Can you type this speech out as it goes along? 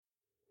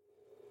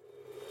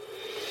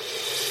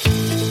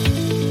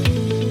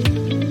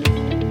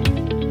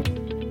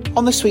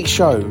On this week's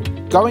show,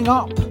 going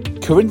up,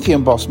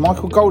 Corinthian boss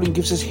Michael Golding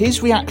gives us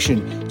his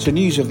reaction to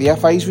news of the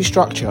FA's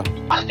restructure.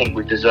 I think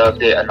we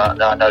deserved it, and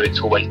I know it's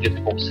always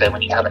difficult to say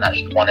when you haven't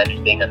actually won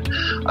anything, and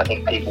I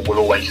think people will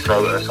always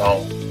throw at us,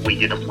 oh, we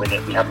didn't win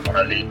it, we haven't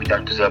won a league, we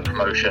don't deserve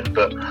promotion,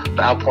 but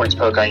our points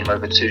per game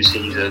over 2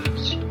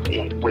 seasons,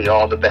 we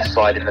are the best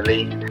side in the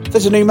league.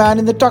 There's a new man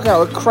in the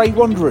dugout at Cray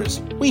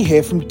Wanderers. We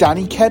hear from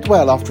Danny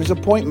Kedwell after his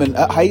appointment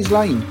at Hayes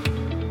Lane.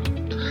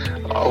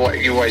 Oh,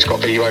 you always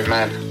got to be your own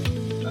man,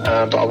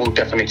 but I will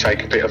definitely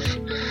take a bit of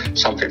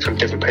something from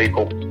different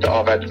people that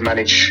I've had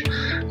man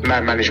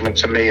management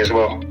to me as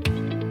well.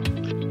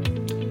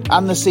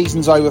 And the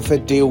season's over for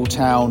Deal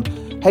Town.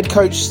 Head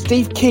coach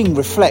Steve King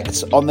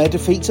reflects on their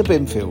defeat to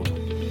Binfield.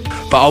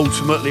 But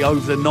ultimately,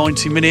 over the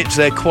 90 minutes,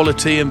 their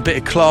quality and bit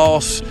of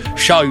class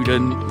showed,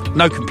 and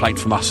no complaint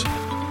from us.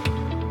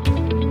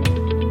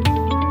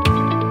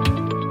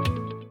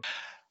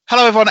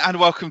 Hello everyone and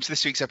welcome to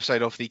this week's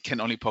episode of the Kent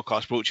Only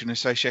podcast, brought to you in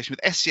association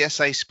with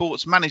SCSA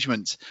Sports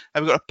Management.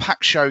 We've got a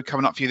packed show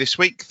coming up for you this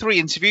week, 3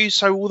 interviews,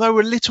 so although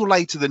we're a little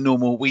later than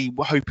normal, we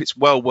hope it's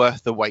well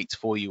worth the wait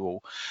for you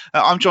all.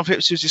 I'm John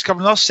Phillips, who's discovered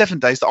in the last 7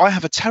 days that I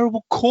have a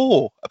terrible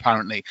core,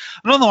 apparently.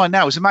 And on the line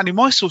now is a man who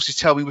my sources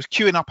tell me was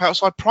queuing up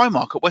outside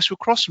Primark at Westwood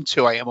Cross from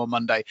 2 a.m. on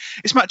Monday.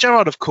 It's Matt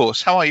Gerrard, of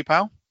course. How are you,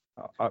 pal?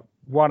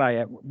 1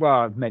 a.m.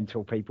 Well,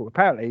 mental people.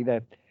 Apparently,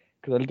 they're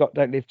because I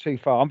don't live too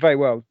far. I'm very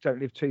well. Don't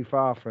live too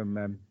far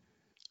from,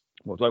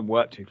 don't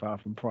work too far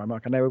from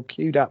Primark, and they were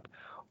queued up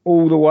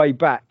all the way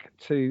back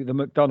to the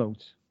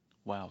McDonald's.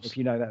 Wow! If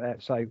you know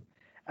that, so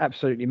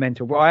absolutely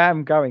mental. But I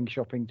am going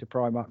shopping to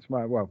Primark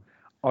tomorrow. Well,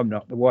 I'm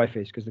not. The wife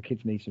is, because the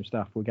kids need some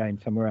stuff. We're going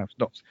somewhere else,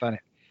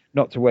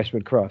 not to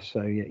Westwood Cross.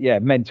 So yeah,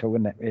 mental,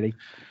 isn't it? Really.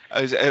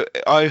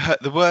 I heard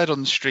the word on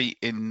the street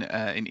in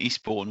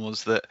Eastbourne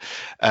was that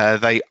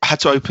they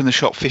had to open the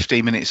shop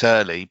 15 minutes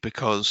early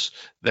because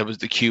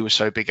the queue was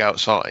so big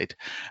outside,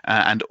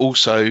 and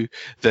also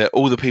that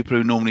all the people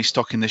who normally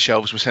stock in the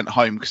shelves were sent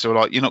home because they were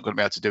like, you're not going to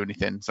be able to do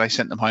anything. So they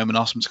sent them home and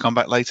asked them to come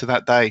back later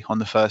that day on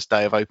the first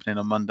day of opening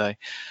on Monday.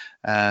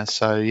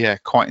 So yeah,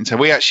 quite intense.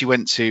 We actually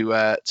went to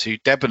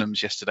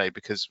Debenhams yesterday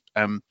because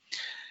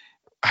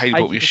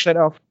Hayley bought me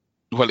off.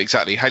 Well,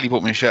 exactly. Hayley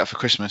bought me a shirt for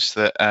Christmas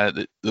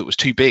that was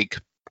too big.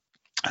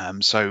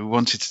 So we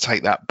wanted to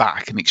take that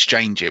back and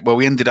exchange it. Well,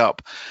 we ended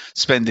up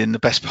spending the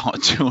best part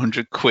of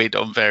 200 quid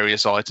on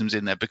various items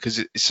in there because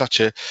it's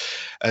such a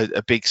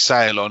big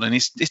sale on. And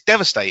it's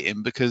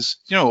devastating because,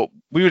 you know,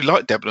 we really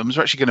like Debenhams.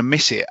 We're actually going to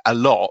miss it a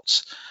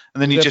lot.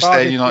 And then you just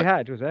there, you're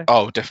like, was there?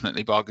 Oh,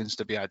 definitely bargains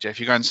to be had.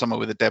 If you're going somewhere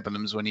with a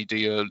Debenhams when you do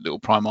your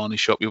little Primark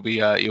shop, you'll be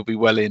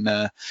well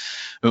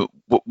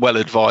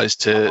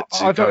advised to.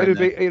 I thought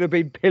it'd have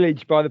been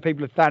pillaged by the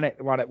people of Thanet,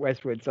 the one at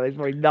Westwood. So there's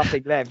probably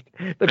nothing left.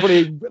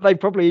 They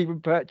probably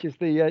even purchased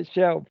the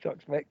shelves, I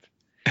expect,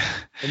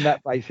 on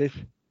that basis.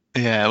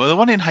 Yeah, well, the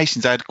one in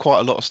Hastings had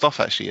quite a lot of stuff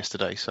actually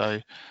yesterday, so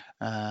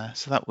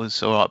that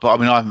was all right. But I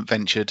mean, I haven't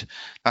ventured.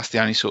 That's the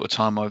only sort of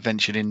time I've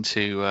ventured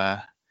into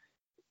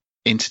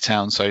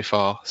town so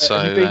far. So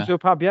have you been to a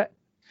pub yet?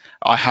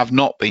 I have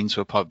not been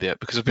to a pub yet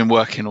because I've been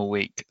working all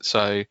week.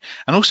 So,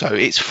 and also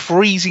it's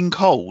freezing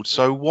cold.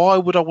 So why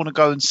would I want to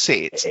go and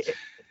sit?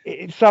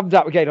 It sums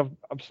up again.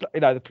 I'm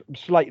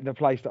slating the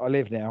place that I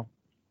live now.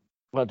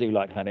 I do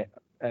like Thanet.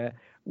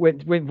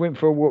 Went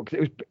for a walk. It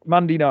was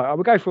Monday night. I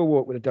would go for a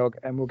walk with a dog,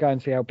 and we'll go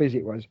and see how busy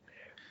it was.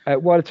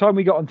 By the time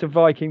we got onto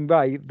Viking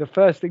Bay, the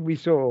first thing we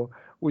saw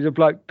was a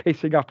bloke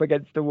pissing up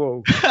against the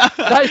wall.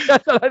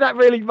 that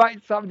really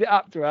summed it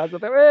up to us. I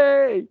thought,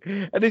 hey!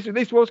 And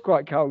this was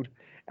quite cold.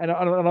 And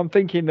I'm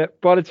thinking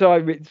that by the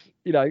time it's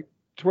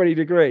 20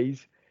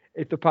 degrees,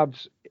 if the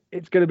pub's,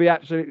 it's going to be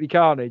absolutely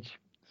carnage.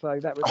 So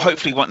that was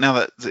hopefully now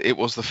that it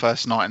was the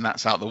first night and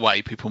that's out of the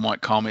way, people might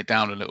calm it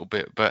down a little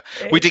bit. But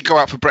we did go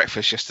out for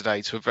breakfast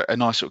yesterday to a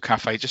nice little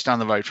cafe just down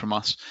the road from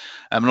us.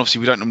 And obviously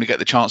we don't normally get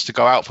the chance to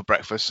go out for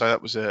breakfast, so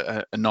that was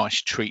a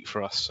nice treat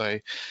for us. So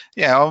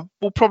yeah,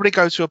 we'll probably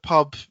go to a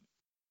pub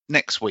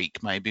next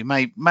week, maybe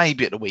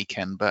at the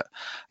weekend. But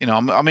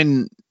I'm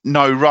in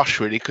no rush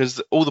really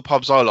because all the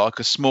pubs I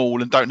like are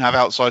small and don't have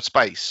outside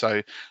space, so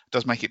it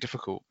does make it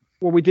difficult.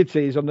 What we did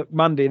see is on the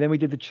Monday, and then we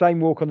did the same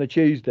walk on the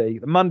Tuesday.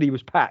 The Monday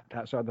was packed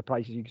outside the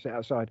places you could sit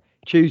outside.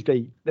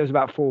 Tuesday, there was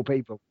about 4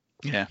 people.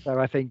 Yeah. So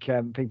I think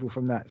people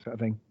from that sort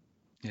of thing.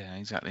 Yeah,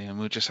 exactly. And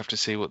we'll just have to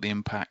see what the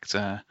impact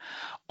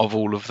of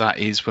all of that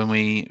is when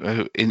we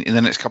in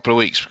the next couple of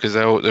weeks, because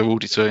they're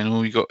auditing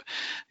and you got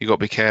to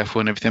be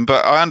careful and everything.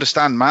 But I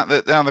understand, Matt,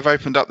 that now they've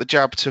opened up the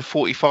jab to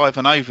 45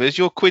 and over. Is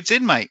your quid's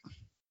in, mate?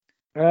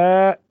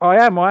 I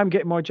am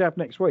getting my jab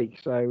next week.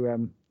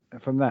 So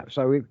from that,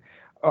 so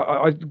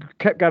I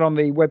kept going on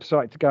the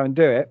website to go and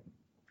do it,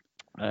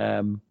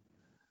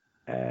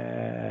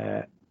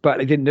 but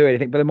they didn't do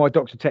anything. But then my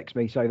doctor texted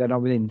me, so then I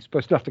was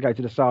supposed to have to go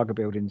to the Saga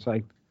building.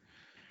 So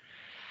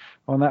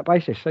on that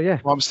basis, so yeah.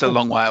 Well, I'm still a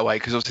long way away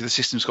because obviously the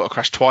system's got to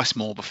crash twice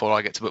more before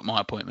I get to book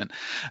my appointment.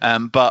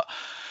 But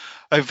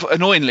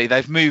annoyingly,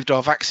 they've moved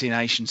our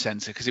vaccination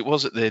centre because it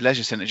was at the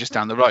leisure centre just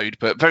down the road.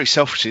 But very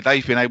selfishly,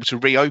 they've been able to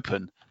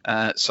reopen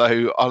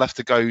So I'll have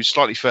to go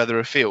slightly further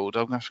afield.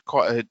 I'm going to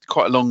have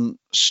quite a long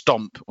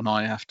stomp when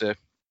I have to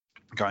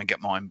go and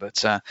get mine,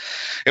 but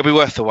it'll be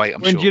worth the wait.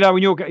 I'm sure. Do you know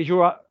when you're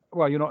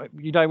well, you're not.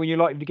 You know when you're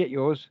likely to get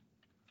yours.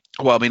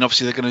 Well, I mean,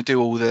 obviously they're going to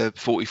do all the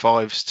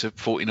 45s to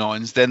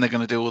 49s, then they're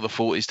going to do all the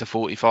 40s to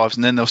 45s,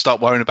 and then they'll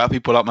start worrying about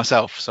people like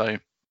myself. So.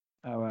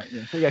 Oh right,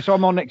 yeah. So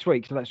I'm on next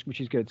week, so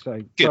which is good. So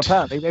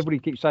apparently everybody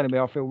keeps saying to me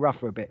I feel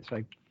rougher a bit.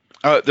 So.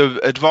 The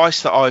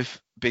advice that I've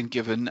been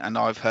given and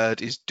I've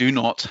heard is do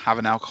not have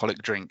an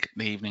alcoholic drink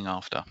the evening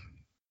after.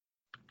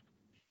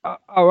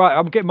 All right,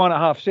 I'm getting mine at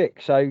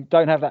 6:30, so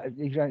don't have that.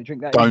 You don't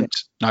drink that.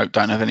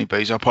 Don't have any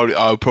booze. I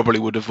probably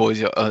would avoid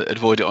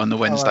it on the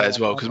Wednesday as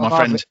well, because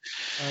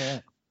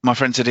my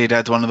friend said he'd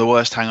had one of the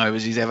worst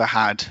hangovers he's ever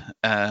had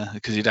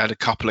because he'd had a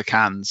couple of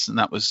cans, and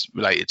that was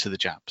related to the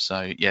jab.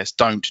 So yes,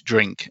 don't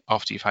drink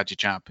after you've had your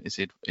jab.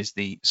 Is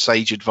the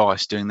sage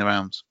advice doing the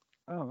rounds.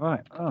 Oh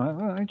right,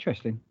 well,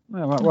 interesting.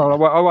 Well,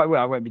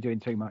 I won't be doing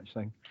too much,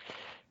 so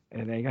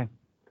there you go.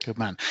 Good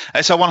man.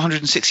 It's our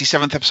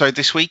 167th episode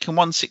this week, and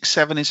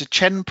 167 is a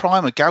Chen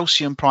Prime, a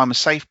Gaussian Prime, a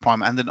Safe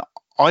Prime, and an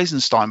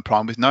Eisenstein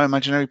Prime with no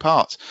imaginary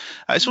parts.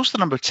 It's also the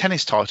number of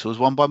tennis titles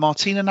won by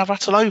Martina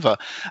Navratilova.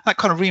 That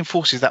kind of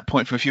reinforces that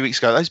point from a few weeks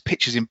ago. Those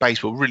pitchers in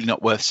baseball really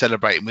not worth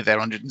celebrating with their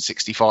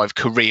 165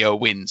 career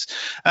wins.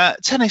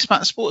 Tennis,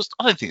 Matt Sports,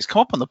 I don't think it's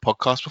come up on the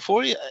podcast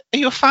before. Are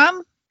you a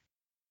fan?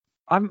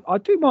 I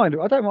do mind.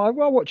 I don't mind.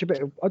 I watch a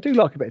bit. I do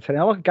like a bit of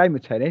tennis. I like a game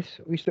of tennis.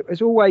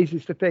 As always,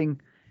 it's the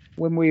thing.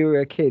 When we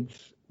were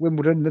kids,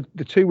 Wimbledon,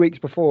 the 2 weeks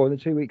before and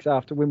the 2 weeks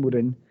after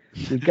Wimbledon,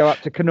 we'd go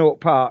up to Connaught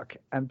Park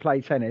and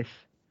play tennis.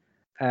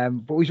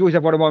 But we always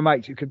have one of my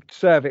mates who could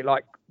serve it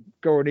like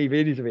Goran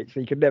Ivanisevic, so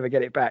you could never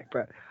get it back.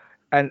 But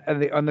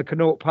on the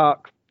Connaught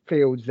Park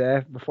fields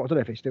there, before I don't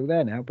know if it's still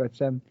there now, but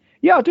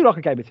yeah, I do like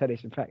a game of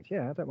tennis. In fact,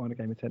 yeah, I don't mind a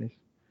game of tennis.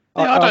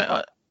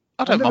 Yeah,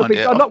 I don't mind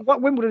it.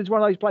 Wimbledon is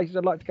one of those places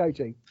I'd like to go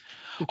to.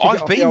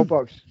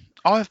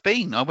 I've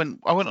been. I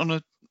went on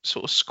a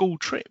sort of school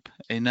trip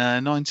in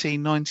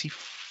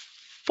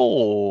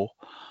 1994.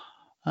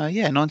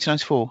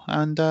 1994,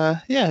 and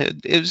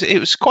it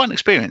was quite an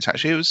experience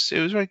actually. It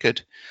was very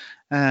good.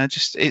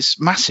 It's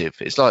massive.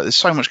 It's like there's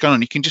so much going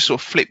on. You can just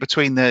sort of flip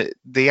between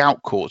the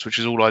out courts, which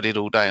is all I did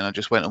all day, and I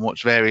just went and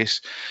watched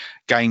various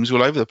games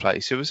all over the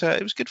place. It was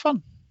good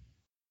fun.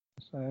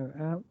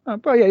 So,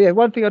 but yeah,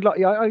 one thing I'd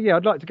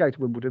like to go to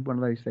Wimbledon, one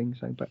of those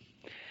things. So, but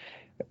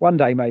one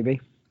day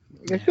maybe.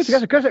 Yes.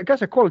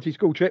 That's a quality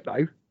school trip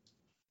though.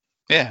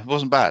 Yeah, it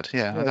wasn't bad.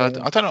 Yeah.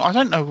 I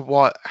don't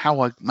know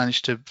how I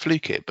managed to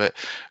fluke it, but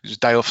it was a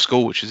day off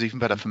school, which was even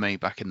better for me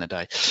back in the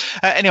day.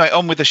 Anyway,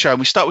 on with the show. And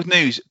we start with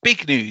news.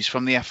 Big news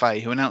from the FA,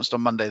 who announced on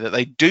Monday that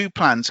they do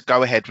plan to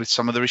go ahead with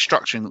some of the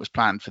restructuring that was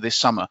planned for this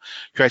summer,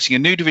 creating a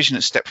new division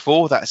at Step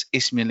 4, that's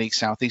Isthmian League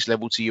South East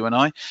level to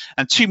UNI,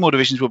 and 2 more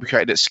divisions will be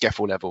created at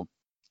SCEFL level.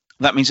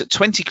 That means that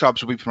 20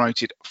 clubs will be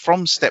promoted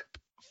from Step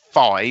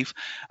 5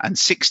 and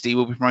 60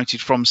 will be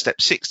promoted from Step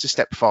 6 to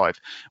Step 5,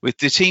 with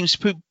the teams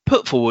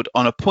put forward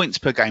on a points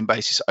per game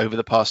basis over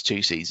the past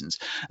 2 seasons.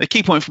 The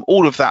key point from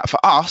all of that for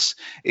us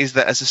is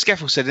that, as the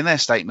SCEFL said in their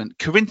statement,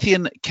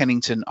 Corinthian,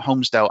 Kennington,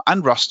 Holmesdale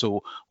and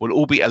Rusthall will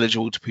all be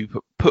eligible to be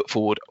put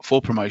forward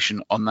for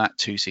promotion on that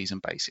 2-season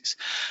basis.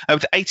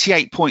 With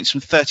 88 points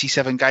from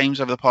 37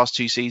 games over the past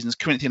 2 seasons,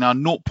 Corinthian are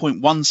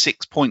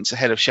 0.16 points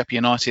ahead of Sheppey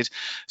United.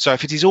 So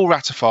if it is all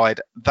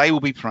ratified, they will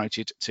be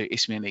promoted to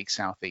Isthmian League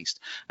South East.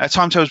 A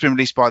timetable has been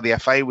released by the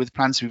FA with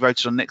plans to be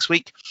voted on next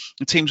week.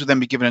 The teams will then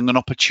be given an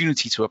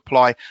opportunity to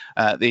apply.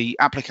 The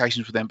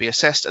applications will then be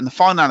assessed and the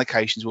final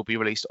allocations will be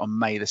released on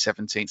May the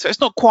 17th. So it's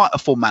not quite a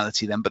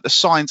formality then, but the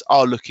signs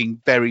are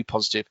looking very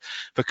positive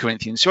for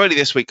Corinthians. So early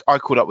this week, I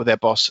called up with their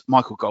boss,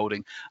 Michael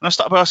Golding, and I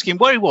started by asking him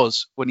where he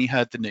was when he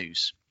heard the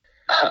news.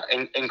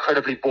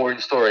 Incredibly boring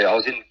story. I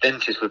was in the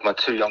dentist with my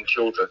 2 young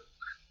children.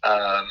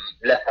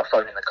 Left my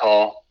phone in the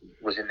car,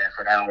 was in there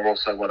for an hour or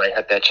so while they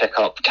had their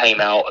checkup,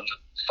 came out and the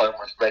phone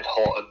was red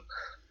hot and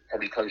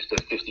probably close to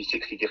 50,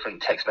 60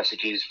 different text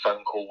messages,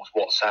 phone calls,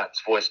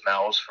 WhatsApps,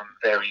 voicemails from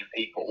varying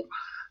people.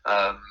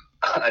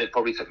 And it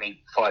probably took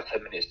me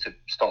 5-10 minutes to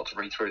start to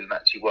read through them,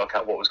 actually work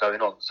out what was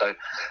going on. So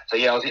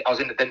yeah, I was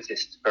in the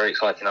dentist. Very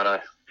exciting, I know.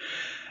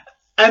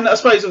 And I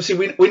suppose,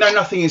 obviously, we know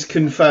nothing is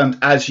confirmed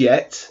as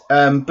yet,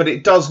 but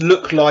it does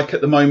look like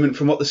at the moment,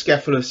 from what the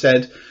SCEFL have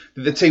said,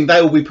 that the team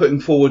they will be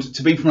putting forward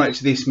to be promoted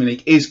to the Isthmian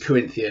League is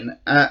Corinthian.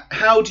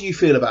 How do you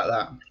feel about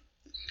that?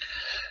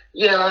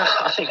 Yeah,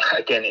 I think,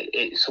 again,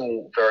 it's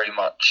all very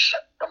much...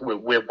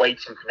 We're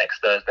waiting for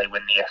next Thursday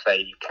when the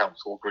FA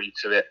Council agree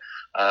to it,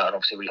 and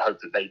obviously we hope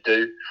that they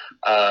do.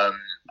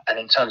 And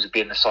in terms of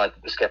being the side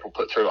that the SCEFL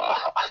put through,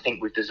 I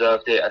think we've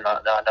deserved it, and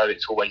I know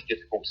it's always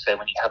difficult to say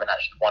when you haven't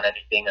actually won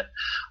anything, and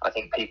I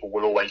think people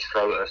will always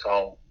throw at us,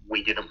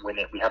 we didn't win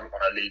it, we haven't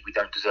won a league, we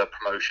don't deserve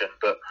promotion,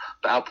 but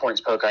our points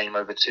per game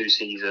over 2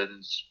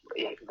 seasons,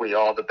 we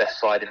are the best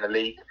side in the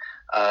league.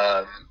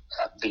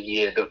 The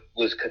year that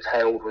was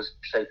curtailed was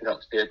shaping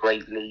up to be a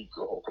great league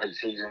or great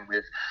season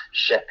with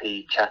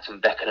Sheppey, Chatham,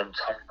 Beckenham,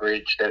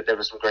 Tunbridge. There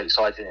were some great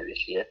sides in it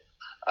this year.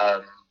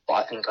 But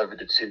But I think over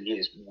the 2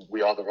 years,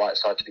 we are the right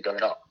side to be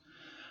going up.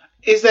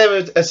 Is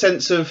there a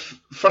sense of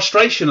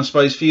frustration, I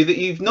suppose, for you that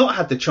you've not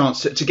had the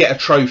chance to get a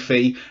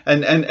trophy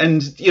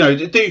and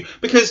do,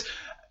 because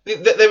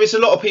there is a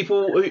lot of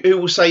people who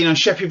will say,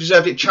 Sheffield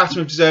deserved it, Chatham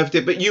have deserved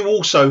it, but you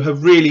also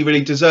have really,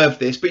 really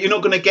deserved this, but you're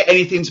not going to get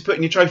anything to put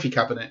in your trophy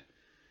cabinet?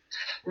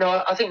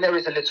 No, I think there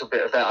is a little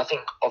bit of that. I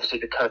think obviously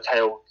the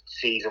curtailed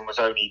season was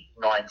only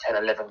 9, 10,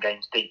 11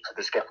 games deep for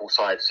the Skeppel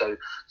side, so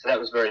that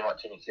was very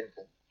much in its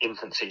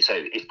infancy. So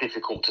it's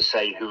difficult to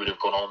say who would have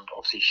gone on.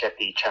 Obviously,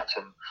 Sheppey,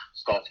 Chatham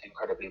started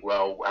incredibly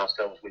well.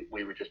 Ourselves,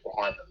 we were just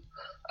behind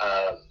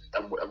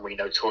them, and we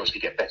notoriously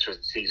get better as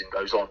the season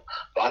goes on.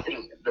 But I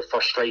think the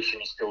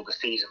frustration is still the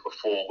season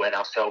before, when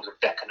ourselves and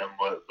Beckenham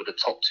were the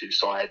top two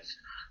sides.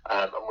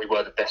 And we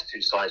were the best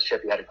two sides.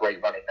 Sheppey had a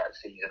great run in that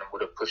season and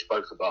would have pushed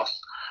both of us.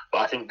 But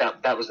I think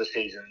that was the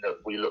season that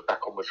we look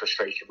back on with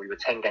frustration. We were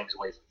 10 games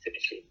away from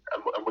finishing,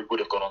 and we would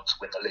have gone on to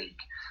win the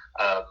league.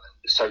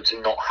 So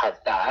to not have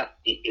that,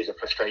 it is a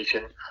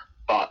frustration.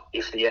 But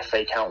if the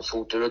FA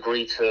Council do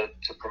agree to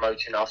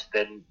promoting us,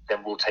 then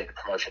we'll take the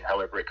promotion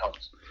however it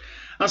comes.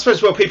 I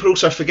suppose, people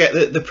also forget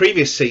that the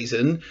previous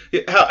season,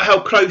 how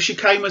close you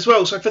came as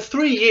well. So for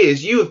 3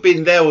 years, you have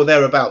been there or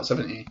thereabouts,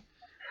 haven't you?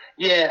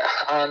 Yeah,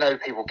 I know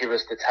people give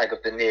us the tag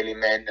of the nearly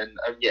men, and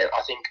yeah,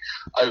 I think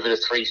over the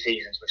 3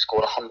 seasons we've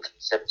scored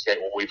 178,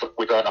 or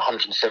we've earned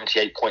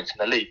 178 points in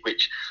the league,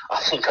 which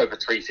I think over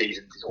 3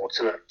 seasons or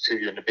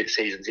two and a bit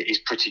seasons, it is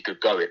pretty good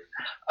going.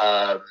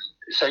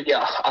 So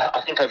yeah,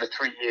 I think over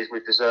 3 years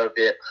we've deserved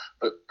it,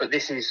 but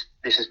this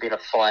has been a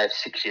 5-6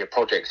 year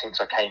project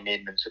since I came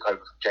in and took over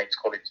from James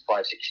Collins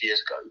 5-6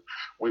 years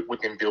ago.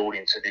 We've been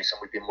building to this, and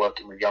we've been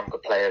working with younger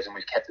players, and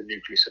we've kept the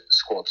nucleus of the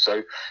squad.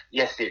 So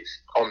yes, it's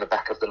on the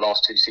back of the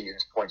last 2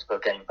 seasons points per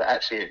game, but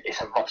actually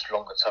it's a much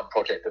longer term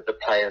project that the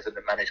players and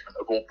the management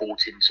have all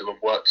bought into and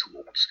worked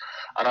towards.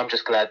 And I'm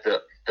just glad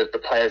that the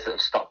players that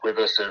have stuck with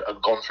us and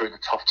have gone through the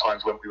tough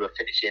times when we were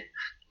finishing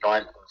 9th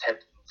and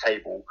 10th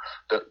table,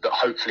 that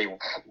hopefully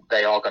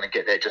they are going to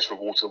get their just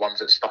reward to the ones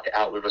that stuck it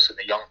out with us, and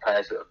the young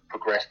players that have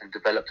progressed and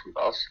developed with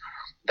us,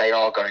 they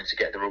are going to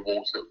get the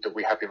rewards that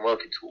we have been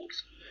working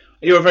towards.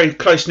 You're a very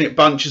close-knit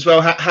bunch as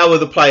well. How are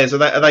the players?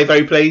 Are they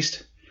very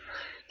pleased?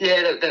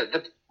 Yeah,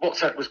 the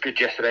WhatsApp was good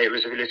yesterday. It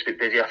was a little bit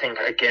busy. I think,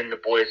 again, the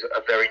boys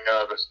are very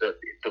nervous that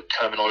the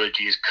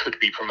terminology could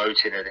be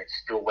promoted and it's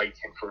still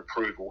waiting for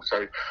approval.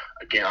 So,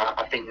 again,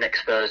 I think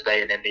next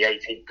Thursday and then the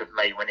 18th of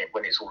May when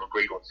it's all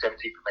agreed, or the 17th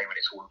of May when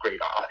it's all agreed,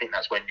 I think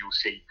that's when you'll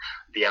see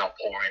the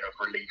outpouring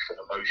of relief and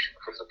emotion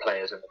from the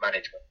players and the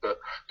management. But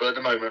at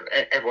the moment,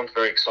 everyone's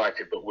very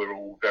excited, but we're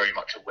all very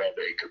much aware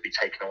that it could be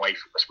taken away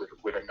from us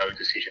with a no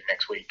decision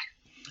next week.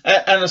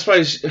 And I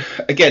suppose,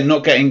 again,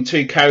 not getting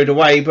too carried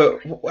away, but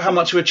how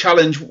much of a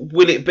challenge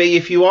will it be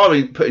if you are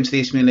put into the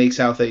East Midlands League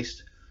South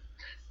East?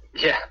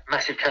 Yeah,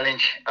 massive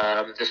challenge.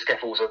 The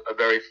Skeppels are a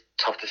very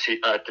tough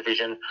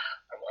division, and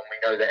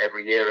we know that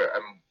every year,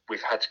 and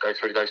we've had to go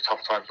through those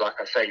tough times, like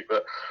I say.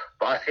 But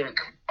I think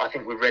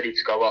we're ready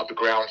to go up. The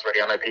ground's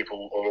ready. I know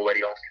people are already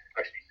asking the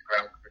question: is the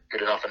ground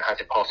good enough, and has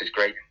it passed its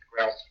grading? The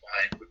ground's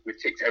fine.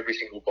 We've ticked every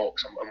single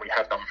box, and we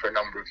have done for a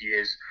number of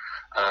years.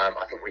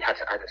 I think we had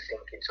to add a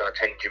sink into our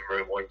changing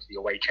room, or into the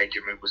away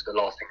changing room was the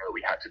last thing that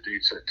we had to do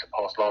to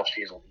pass last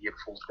year's or the year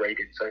before's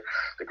grading. So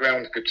the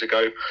ground's good to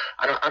go.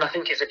 And I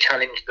think it's a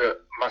challenge that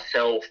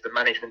myself, the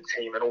management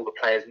team and all the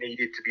players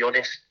needed, to be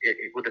honest.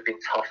 It would have been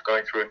tough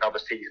going through another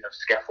season of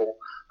Skeppel,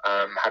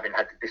 having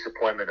had the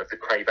disappointment of the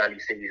Cray Valley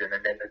season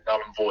and then the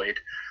null and void,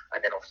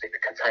 and then obviously the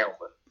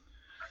curtailment.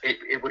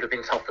 It would have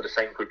been tough for the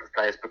same group of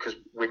players, because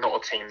we're not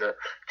a team that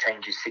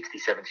changes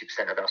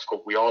 60-70% of our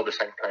squad. We are the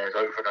same players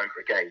over and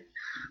over again.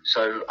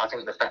 So I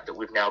think the fact that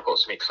we've now got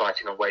some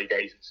exciting away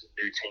days and some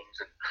new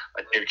teams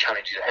and new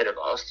challenges ahead of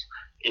us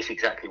is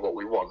exactly what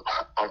we want.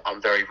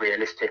 I'm very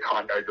realistic.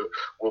 I know that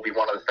we'll be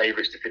one of the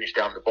favourites to finish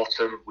down the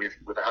bottom with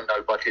our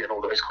no budget and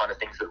all those kind of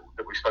things that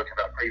we've spoken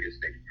about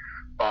previously.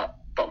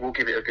 But we'll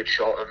give it a good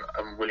shot,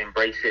 and we'll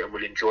embrace it and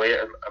we'll enjoy it.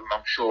 And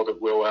I'm sure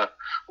that we'll ruffle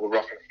a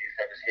few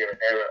feathers here and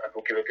there, and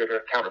we'll give a good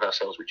account of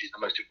ourselves, which is the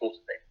most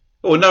important thing.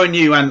 Well, knowing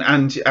you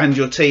and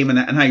your team and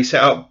how you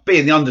set up,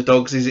 being the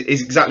underdogs is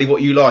exactly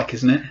what you like,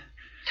 isn't it?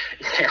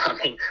 Yeah, I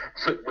mean,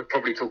 we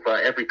probably talk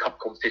about every cup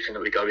competition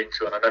that we go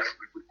into, and I know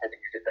we tend to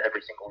use it for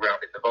every single round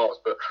in the Vase,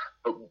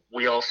 but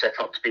we are set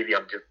up to be the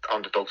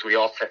underdogs. We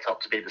are set up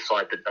to be the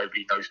side that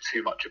nobody knows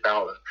too much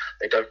about, and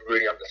they don't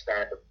really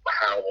understand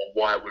how or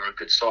why we're a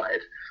good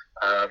side.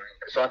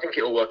 So I think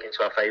it will work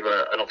into our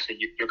favour, and obviously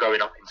you're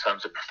going up in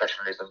terms of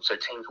professionalism, so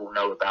teams will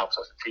know about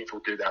us, and teams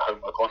will do their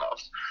homework on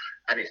us,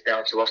 and it's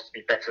down to us to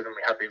be better than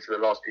we have been for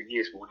the last few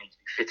years. We'll need to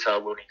be fitter,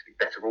 we'll need to be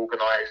better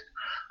organised,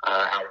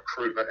 our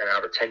recruitment and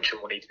our retention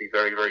will need to be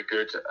very, very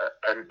good,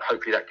 and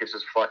hopefully that gives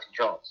us a fighting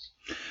chance.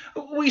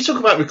 When you talk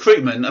about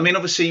recruitment, I mean,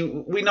 obviously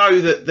we know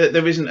that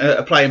there isn't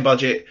a playing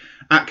budget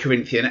at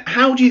Corinthian.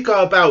 How do you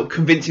go about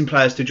convincing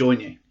players to join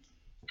you?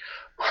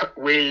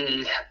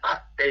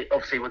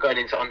 Obviously we're going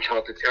into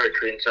uncharted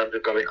territory in terms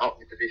of going up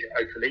the division,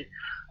 hopefully.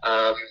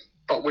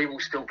 but we will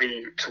still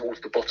be towards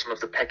the bottom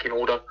of the pecking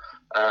order.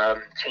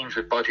 Teams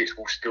with budgets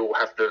will still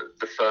have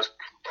the first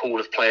pool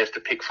of players to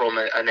pick from,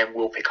 and then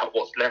we'll pick up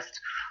what's left.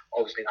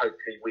 Obviously,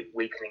 hopefully,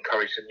 we can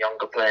encourage some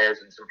younger players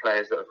and some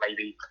players that have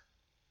maybe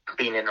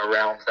been in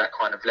around that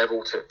kind of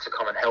level to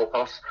come and help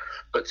us.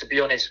 But to be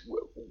honest,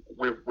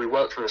 we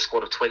worked with a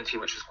squad of 20,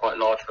 which was quite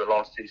large for the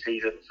last 2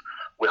 seasons.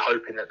 We're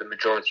hoping that the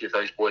majority of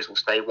those boys will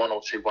stay. 1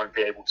 or 2 won't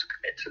be able to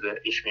commit to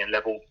the Isthmian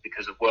level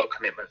because of work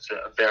commitments and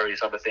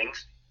various other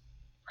things.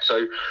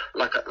 So,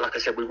 like I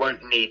said, we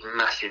won't need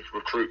massive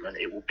recruitment.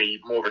 It will be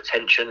more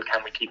retention.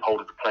 Can we keep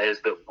hold of the players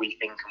that we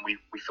think and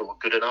we feel are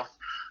good enough,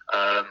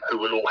 who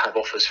will all have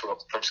offers from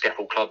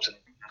SCEFL clubs and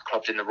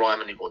clubs in the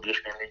Ryman League or the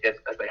Isthmian League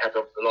as they have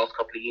over the last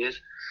couple of years.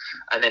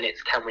 And then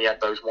it's, can we add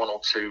those 1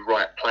 or 2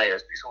 right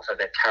players? But it's also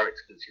their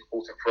character that's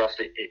important for us.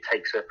 It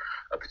takes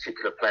a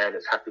particular player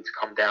that's happy to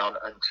come down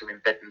and to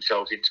embed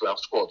themselves into our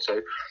squad.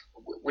 So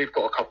we've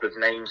got a couple of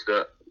names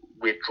that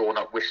we've drawn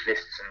up wish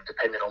lists, and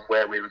depending on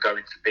where we were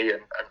going to be,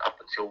 and up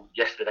until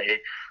yesterday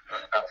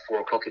at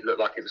 4 o'clock, it looked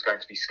like it was going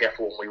to be SCEFL,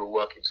 and we were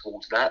working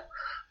towards that.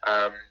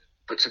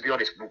 But to be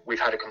honest, we've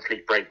had a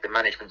complete break. The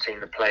management team,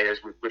 the players,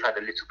 we've had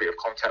a little bit of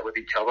contact with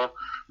each other,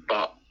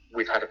 but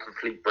we've had a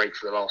complete break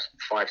for the last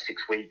 5-6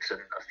 weeks, and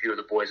a few of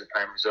the boys are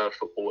playing reserve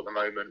football at the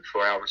moment for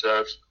our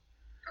reserves.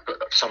 But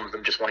some of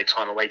them just wanted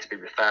time away to be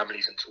with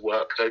families and to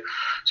work. So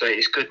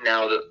it's good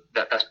now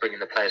that's bringing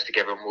the players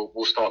together, and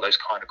we'll start those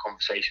kind of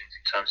conversations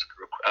in terms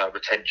of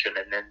retention,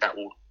 and then that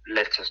will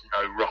let us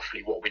know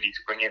roughly what we need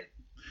to bring in.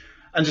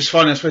 And just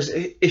finally, I suppose,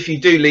 if you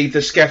do leave the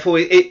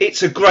SCEFL,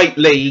 it's a great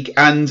league,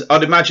 and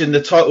I'd imagine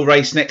the title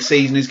race next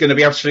season is going to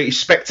be absolutely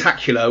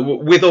spectacular,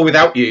 with or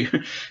without you.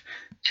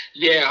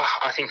 Yeah,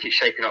 I think it's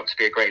shaping up to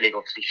be a great league.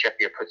 Obviously,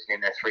 Sheppey are putting in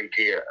their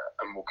 3G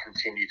and will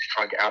continue to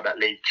try and get out of that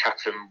league.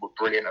 Chatham were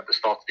brilliant at the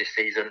start of this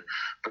season,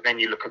 but then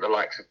you look at the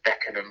likes of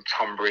Beckenham,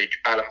 Tunbridge,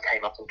 Balham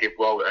came up and did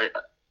well.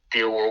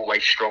 Deal were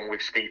always strong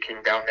with Steve King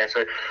down there. So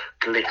you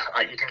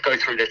can go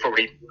through, there's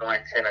probably 9,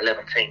 10,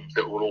 11 teams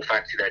that will all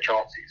fancy their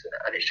chances,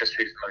 and it's just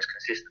who's the most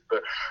consistent.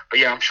 But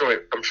yeah, I'm sure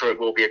it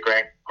will be a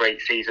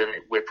great season.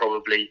 We're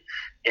probably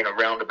in a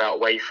roundabout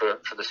way for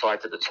the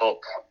sides at the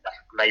top.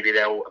 Maybe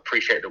they'll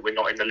appreciate that we're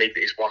not in the league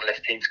that is 1 less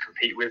team to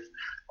compete with.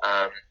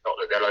 Not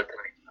that they'll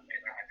openly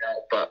admit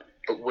that,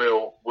 but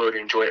we'll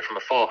enjoy it from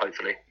afar,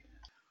 hopefully.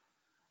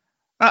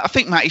 I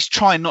think Matt is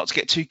trying not to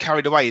get too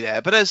carried away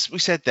there, but as we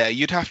said there,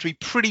 you'd have to be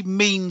pretty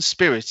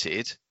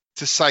mean-spirited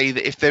to say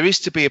that if there is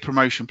to be a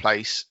promotion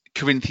place,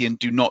 Corinthian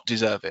do not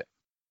deserve it.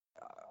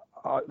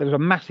 There was a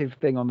massive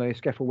thing on the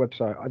SCEFL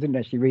website. I didn't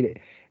actually read it.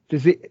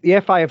 Does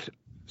the FA have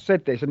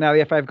said this, and now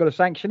the FA have got to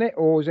sanction it,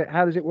 or is it?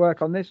 How does it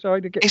work on this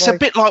side? It's a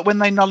bit like when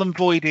they null and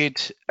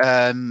voided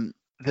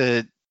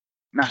the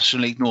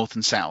National League North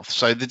and South.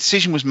 So the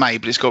decision was made,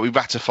 but it's got to be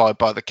ratified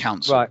by the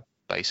council, right?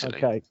 Basically.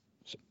 Okay.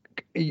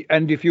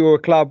 And if you're a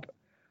club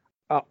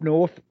up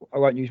north, I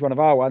won't use one of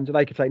our ones, and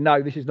they could say,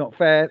 no, this is not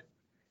fair.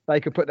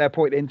 They could put their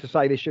point in to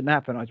say this shouldn't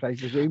happen, I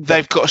presume.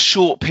 They've got a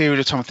short period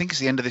of time, I think it's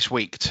the end of this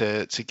week,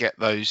 to get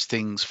those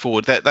things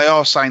forward. They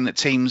are saying that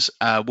teams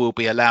will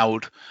be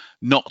allowed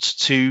not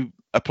to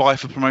apply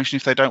for promotion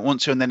if they don't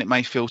want to, and then it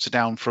may filter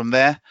down from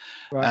there.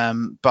 Right.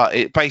 But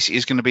it basically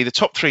is going to be the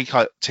top 3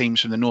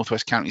 teams from the North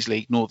West Counties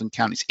League, Northern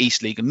Counties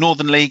East League and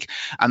Northern League,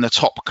 and the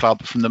top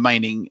club from the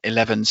remaining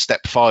 11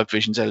 Step 5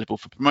 divisions eligible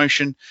for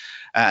promotion,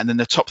 and then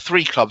the top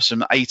 3 clubs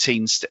from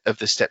 18 of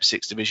the Step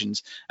 6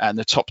 divisions, and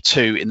the top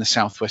 2 in the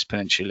South West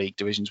Peninsula League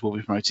divisions will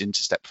be promoted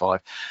into Step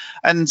 5.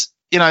 And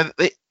you know,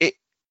 it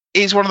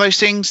is one of those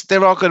things.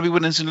 There are going to be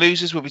winners and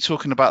losers. We'll be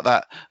talking about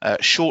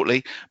that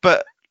shortly,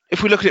 but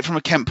if we look at it from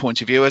a Kent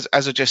point of view, as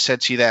I just said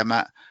to you there,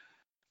 Matt,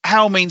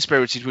 how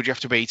mean-spirited would you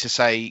have to be to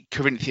say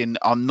Corinthian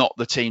are not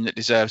the team that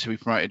deserve to be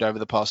promoted over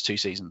the past 2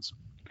 seasons?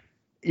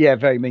 Yeah,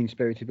 very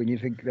mean-spirited when you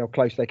think how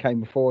close they came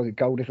before, the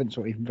goal difference,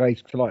 or even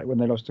very like when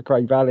they lost to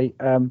Craig Valley.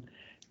 And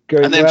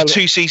then for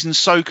 2 seasons,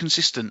 so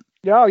consistent.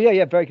 Oh,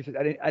 yeah, very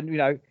consistent. And you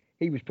know,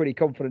 he was pretty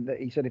confident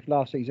that he said if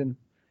last season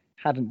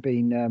hadn't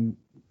been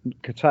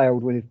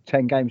curtailed with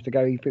 10 games to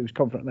go, he was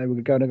confident they were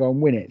going to go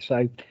and win it.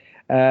 So,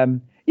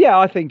 yeah,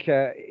 I think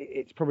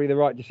it's probably the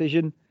right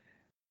decision.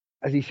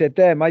 As he said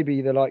there,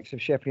 maybe the likes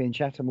of Sheppey and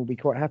Chatham will be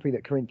quite happy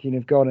that Corinthian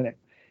have gone, and it,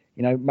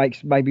 you know,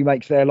 makes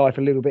their life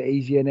a little bit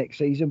easier next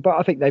season. But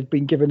I think they've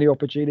been given the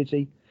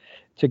opportunity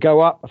to go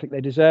up. I think they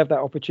deserve that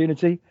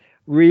opportunity.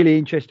 Really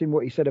interesting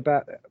what he said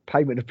about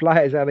payment of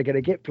players, how they're going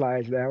to get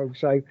players now.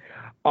 So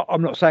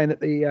I'm not saying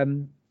that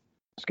the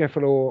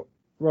SCEFL or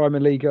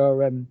Ryman League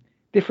are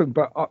different,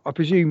 but I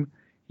presume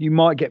you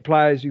might get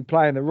players who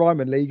play in the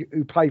Ryman League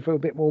who pay for a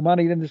bit more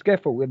money than the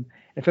SCEFL. And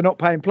if they're not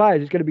paying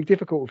players, it's going to be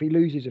difficult if he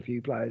loses a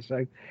few players.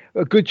 So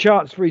a good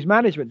chance for his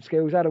management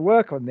skills how to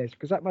work on this,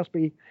 because that must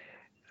be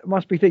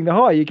thing. The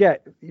higher you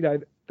get, you know,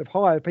 the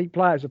higher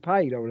players are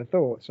paid, I would have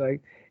thought. So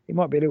it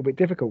might be a little bit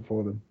difficult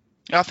for them.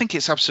 I think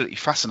it's absolutely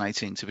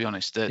fascinating, to be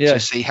honest, to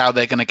see how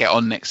they're going to get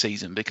on next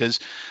season, because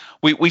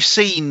we've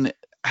seen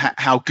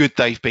how good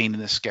they've been in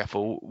the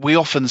SCEFL. We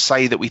often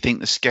say that we think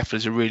the SCEFL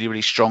is a really,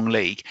 really strong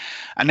league,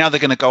 and now they're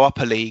going to go up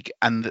a league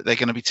and they're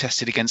going to be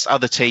tested against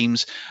other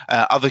teams,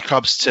 other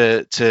clubs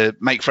to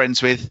make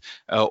friends with,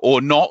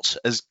 or not,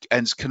 as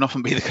can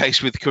often be the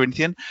case with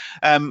Corinthian.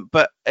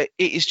 But it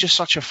is just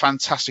such a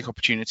fantastic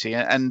opportunity,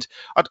 and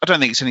I don't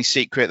think it's any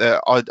secret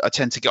that I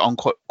tend to get on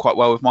quite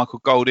well with Michael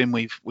Golding.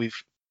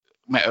 We've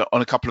met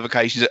on a couple of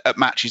occasions at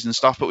matches and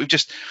stuff, but we've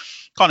just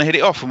kind of hit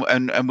it off,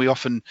 and we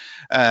often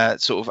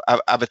sort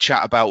of have a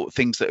chat about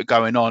things that are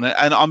going on,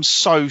 and I'm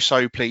so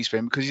pleased for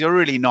him because he's a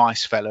really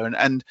nice fella,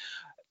 and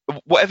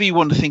whatever you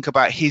want to think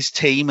about his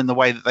team and the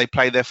way that they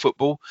play their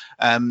football,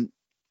 and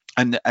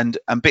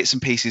bits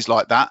and pieces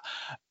like that,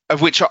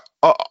 of which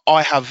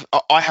I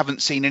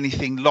haven't seen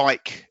anything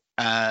like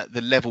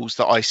the levels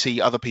that I see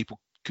other people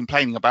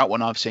complaining about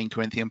when I've seen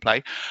Corinthian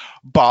play.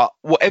 But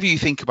whatever you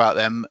think about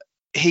them,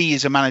 he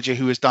is a manager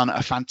who has done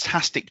a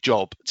fantastic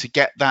job to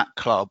get that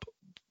club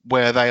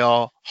where they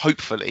are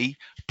hopefully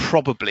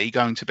probably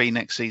going to be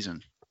next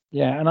season.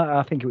 Yeah, and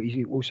I think what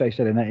he also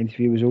said in that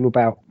interview was all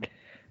about,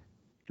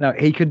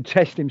 he can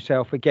test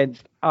himself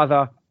against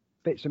other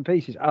bits and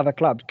pieces, other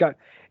clubs.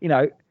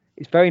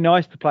 It's very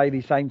nice to play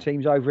these same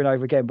teams over and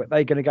over again, but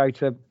they're going to go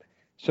to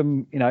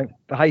some,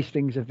 the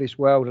Hastings of this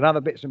world and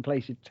other bits and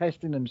pieces,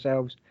 testing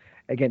themselves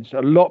against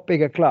a lot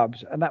bigger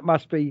clubs, and that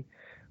must be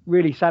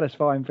really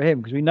satisfying for him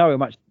because we know how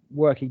much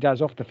work he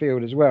does off the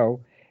field as well.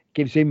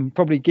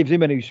 Probably gives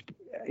him a new,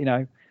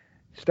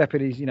 step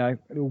in his, a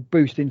little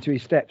boost into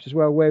his steps as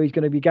well, where he's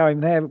going to be going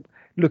there,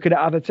 looking at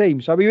other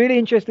teams. So it'll be really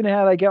interesting in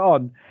how they get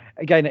on.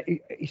 Again,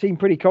 he seemed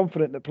pretty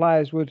confident that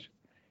players would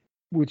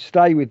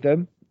stay with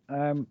them.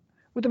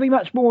 Would there be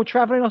much more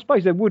travelling? I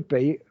suppose there would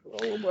be.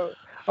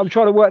 I'm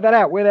trying to work that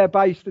out, where they're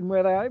based and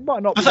where they are. It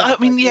might not be.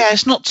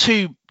 It's not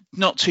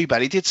too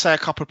bad. He did say a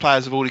couple of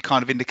players have already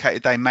kind of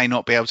indicated they may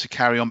not be able to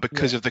carry on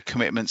because of the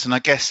commitments. And I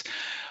guess,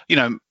 we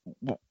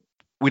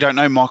don't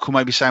know. Michael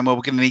may be saying, well,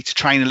 we're going to need to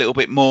train a little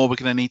bit more. We're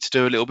going to need to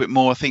do a little bit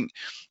more. I think,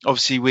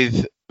 obviously,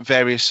 with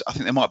various, I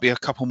think there might be a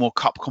couple more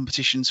cup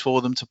competitions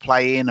for them to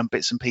play in and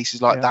bits and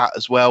pieces like that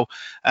as well.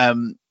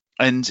 And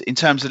in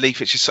terms of league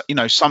fixtures,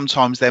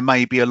 sometimes there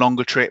may be a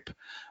longer trip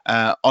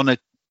on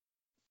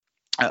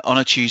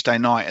a Tuesday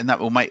night, and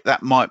that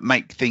might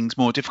make things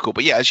more difficult.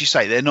 But yeah, as you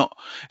say, it's not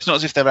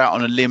as if they're out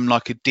on a limb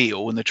like a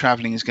deal, and the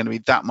travelling is going to be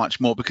that much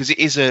more because it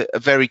is a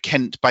very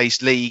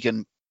Kent-based league,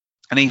 and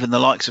even the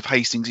likes of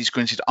Hastings, East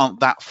Grinstead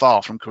aren't that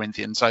far from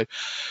Corinthian. So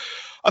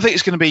I think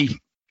it's going to be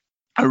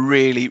a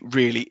really,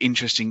 really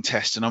interesting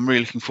test, and I'm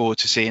really looking forward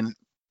to seeing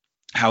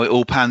how it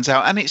all pans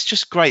out. And it's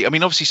just great. I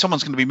mean, obviously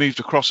someone's going to be moved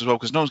across as well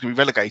because no one's going to be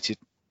relegated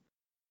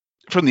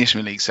from the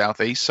Isthmian League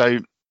South East. So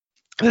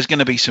there's going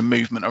to be some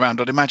movement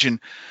around. I'd imagine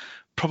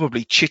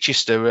probably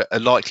Chichester are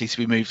likely to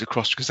be moved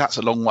across because that's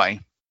a long way.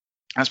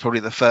 That's probably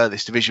the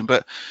furthest division.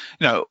 But,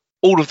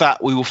 all of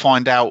that we will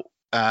find out.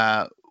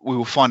 We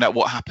will find out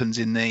what happens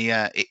in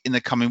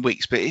the coming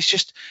weeks. But it's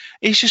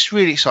just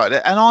really exciting.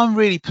 And I'm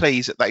really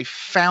pleased that they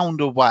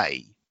found a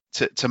way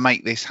to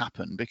make this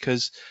happen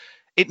because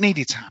it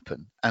needed to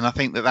happen. And I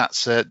think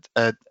that's a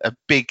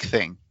big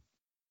thing.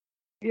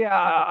 Yeah,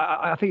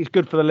 I think it's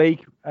good for the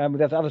league. With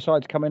the other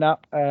sides coming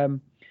up.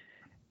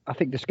 I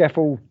think the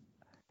SCEFL,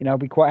 I'll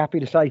be quite happy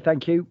to say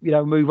thank you,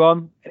 move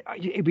on.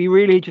 It'd be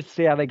really interesting to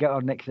see how they get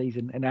on next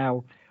season and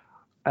how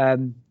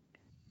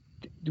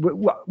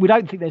we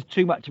don't think there's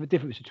too much of a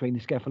difference between the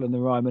SCEFL and the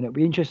Ryman. It'll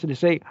be interesting to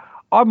see.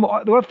 The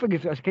one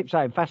thing I keep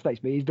saying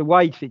fascinates me is the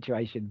wage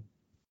situation,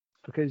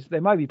 because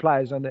there may be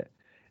players on the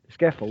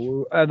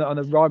SCEFL and on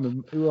the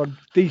Ryman who are on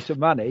decent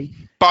money.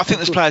 But I think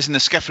there's players in the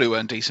SCEFL who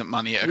earn decent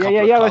money at a couple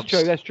of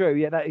clubs. That's true.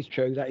 Yeah, that is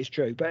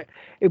true. But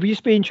it'll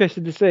just be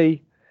interesting to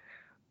see.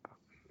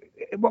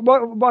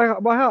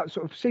 My heart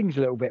sort of sings a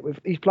little bit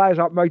with these players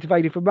aren't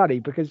motivated for money,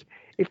 because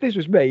if this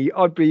was me,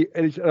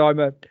 I'm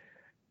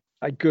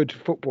a good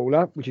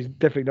footballer, which is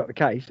definitely not the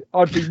case.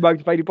 I'd be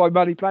motivated by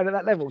money playing at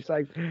that level.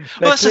 So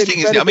that's the thing,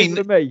 isn't it? I mean,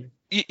 me.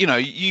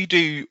 You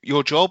do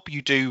your job,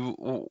 you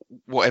do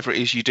whatever it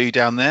is you do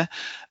down there,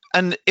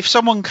 and if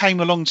someone came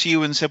along to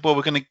you and said, "Well,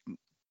 we're going to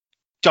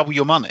double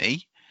your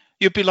money,"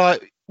 you'd be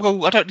like,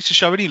 well, I don't need to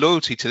show any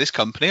loyalty to this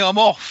company. I'm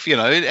off,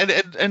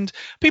 and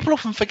people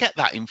often forget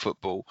that in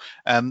football,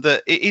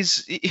 that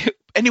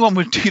anyone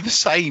would do the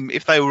same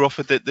if they were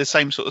offered the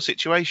same sort of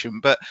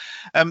situation. But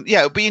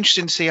it'll be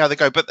interesting to see how they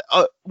go. But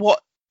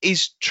what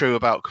is true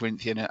about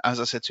Corinthian, as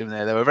I said to him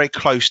there, they're a very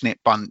close-knit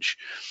bunch,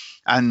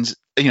 and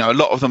a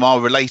lot of them are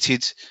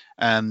related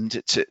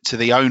to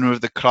the owner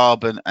of the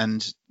club,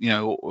 and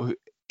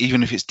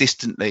even if it's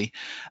distantly.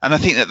 And I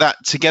think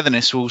that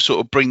togetherness will sort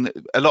of bring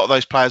a lot of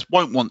those players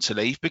won't want to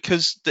leave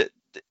because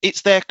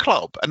it's their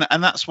club.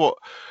 And that's what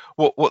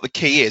the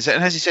key is.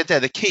 And as you said there,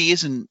 the key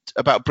isn't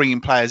about bringing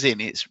players in,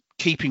 it's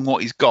keeping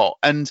what he's got.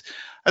 And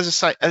as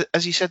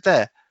you said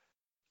there,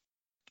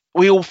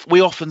 we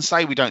often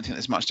say we don't think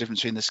there's much difference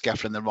between the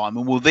SCEFL and the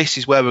Ryman. Well, this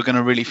is where we're going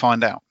to really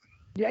find out.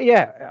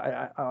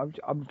 Yeah.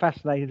 I'm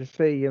fascinated to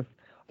see if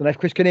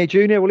Chris Kinnear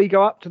Jr. will he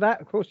go up to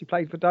that? Of course, he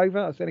played for Dover.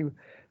 I said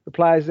the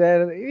players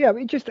there. Yeah,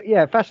 it just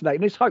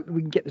fascinating. Let's hope that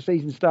we can get the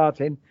season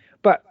starting.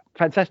 But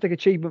fantastic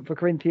achievement for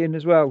Corinthian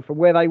as well, from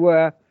where they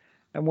were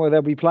and where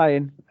they'll be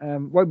playing.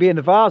 Won't be in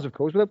the Vase, of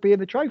course, but they'll be in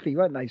the trophy,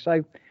 won't they?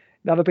 So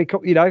another big,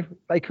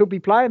 they could be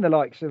playing the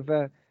likes of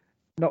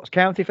Notts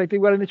County if they do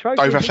well in the trophy.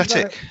 Dover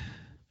Athletic.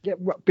 Yeah,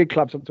 big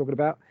clubs I'm talking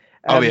about.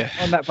 On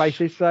that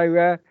basis.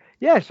 So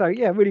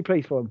really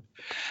pleased for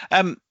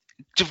them.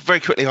 Just very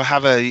quickly, I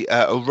have a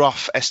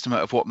rough estimate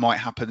of what might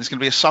happen. There's going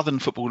to be a Southern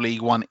Football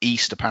League 1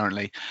 East,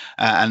 apparently,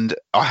 and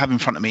I have in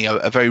front of me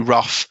a very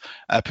rough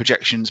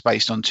projections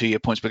based on 2-year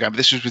points per game. But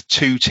this was with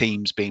 2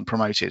 teams being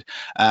promoted,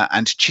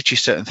 and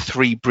Chichester and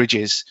Three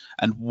Bridges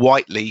and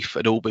Whiteleaf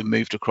had all been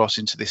moved across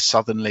into this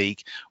Southern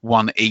League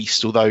 1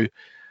 East. Although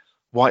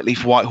Whiteleaf,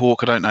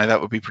 Whitehawk, I don't know,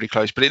 that would be pretty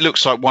close. But it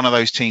looks like one of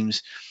those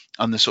teams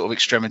on the sort of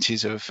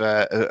extremities of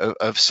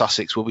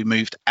Sussex will be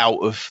moved out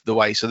of the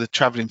way. So they're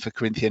travelling for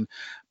Corinthian.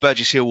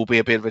 Burgess Hill will be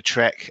a bit of a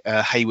trek.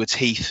 Haywards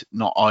Heath,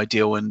 not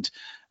ideal. And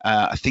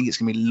I think it's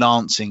going to be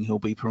Lancing who'll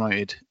be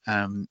promoted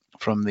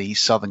from the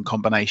Southern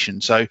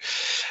combination. So,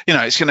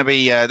 it's going to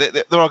be,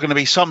 there are going to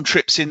be some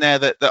trips in there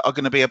that are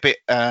going to be a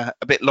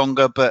bit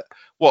longer, but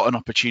what an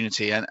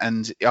opportunity.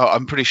 And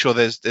I'm pretty sure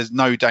there's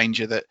no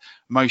danger that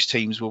most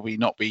teams will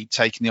not be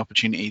taking the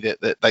opportunity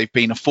that they've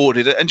been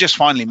afforded. And just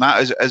finally,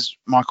 Matt, as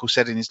Michael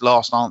said in his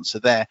last answer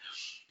there,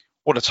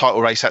 what a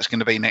title race that's going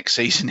to be next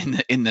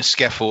season in the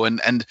SCEFL.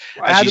 And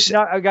as you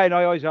said, again,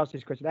 I always ask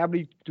this question: how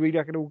many do we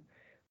reckon will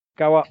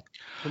go up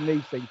from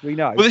these things? Do we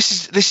know? Well,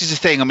 this is the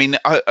thing. I mean,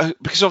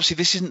 because obviously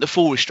this isn't the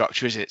full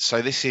restructure, is it?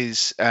 So this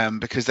is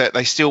because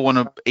they still want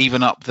to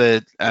even up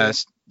the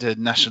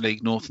National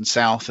League North and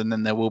South, and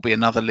then there will be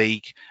another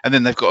league, and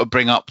then they've got to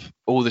bring up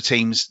all the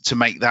teams to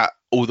make that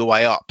all the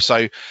way up.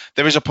 So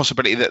there is a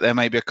possibility that there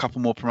may be a couple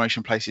more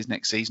promotion places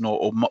next season,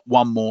 or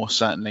one more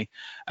certainly.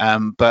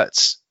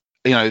 But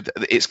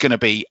it's going to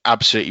be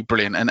absolutely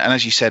brilliant. And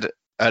as you said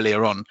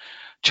earlier on,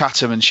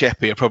 Chatham and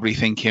Sheppey are probably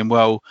thinking,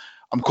 well,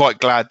 I'm quite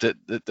glad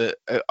that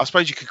I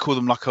suppose you could call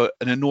them like an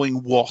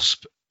annoying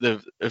wasp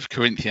of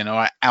Corinthian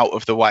are out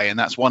of the way, and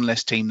that's one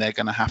less team they're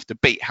going to have to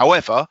beat.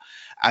 However,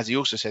 as he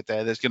also said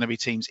there's going to be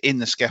teams in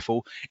the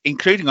SCEFL,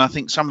 including I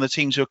think some of the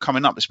teams who are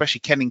coming up, especially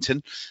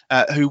Kennington,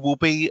 who will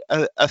be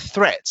a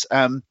threat.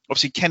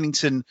 Obviously,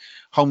 Kennington,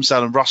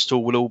 Holmesdale and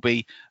Rustle will all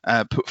be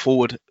put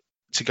forward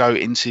to go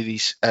into the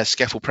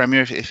SCEFL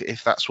Premier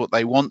if that's what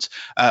they want.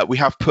 We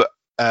have put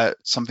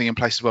something in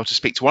place as well to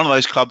speak to one of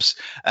those clubs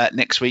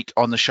next week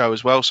on the show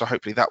as well, so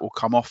hopefully that will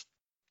come off.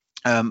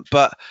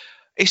 But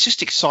it's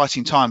just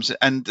exciting times,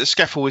 and the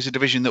SCEFL is a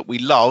division that we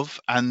love,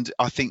 and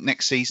I think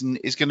next season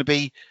is going to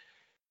be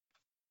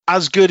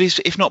as good as,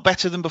 if not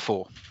better than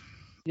before.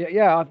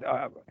 Yeah.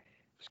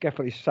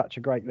 SCEFL is such a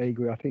great league.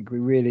 I think we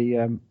really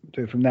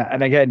do it from that.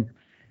 And again,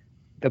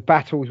 the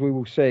battles we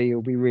will see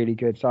will be really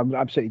good. So I'm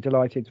absolutely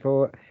delighted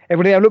for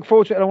everybody. I look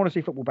forward to it, and I want to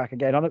see football back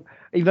again.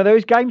 Even though there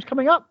is games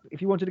coming up,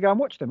 if you wanted to go and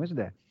watch them, isn't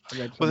there?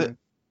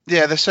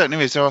 Yeah, there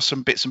certainly is. There are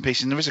some bits and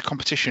pieces, and there is a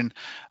competition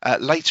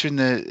later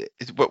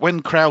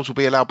when crowds will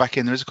be allowed back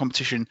in. There is a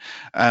competition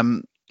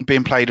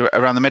being played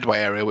around the Medway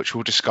area, which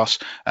we'll discuss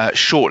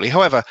shortly.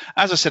 However,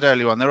 as I said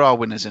earlier on, there are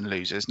winners and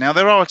losers. Now,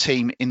 there are a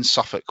team in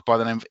Suffolk by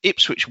the name of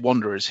Ipswich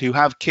Wanderers who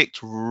have kicked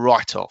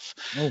right off.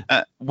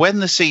 When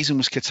the season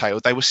was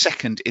curtailed, they were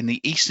second in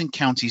the Eastern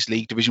Counties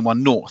League Division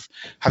 1 North,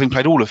 having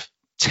played all of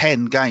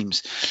 10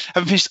 games.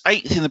 Having finished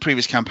 8th in the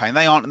previous campaign,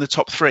 they aren't in the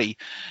top 3.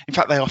 In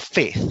fact, they are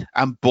 5th,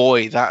 and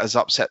boy, that has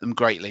upset them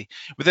greatly.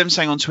 With them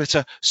saying on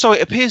Twitter, "So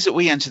it appears that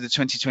we entered the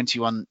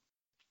 2021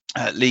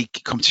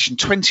 league competition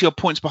 20 odd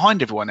points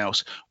behind everyone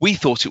else. We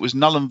thought it was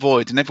null and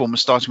void and everyone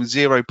was starting with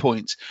 0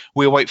 points.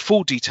 We await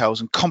full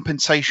details and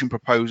compensation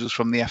proposals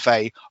from the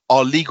FA.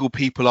 Our legal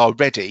people are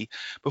ready,"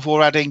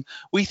 before adding,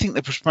 "We think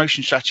the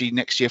promotion strategy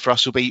next year for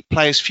us will be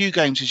play as few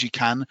games as you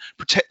can,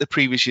 protect the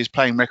previous year's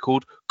playing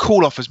record,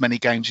 call off as many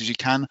games as you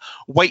can,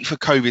 wait for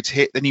COVID to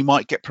hit, then you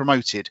might get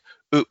promoted.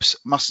 Oops,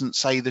 mustn't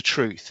say the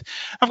truth."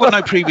 I've got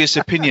no previous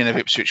opinion of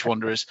Ipswich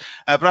Wanderers,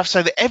 but I have to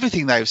say that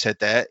everything they've said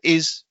there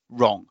is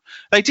wrong.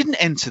 They didn't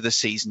enter the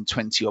season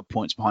 20 odd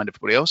points behind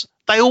everybody else.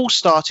 They all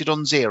started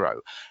on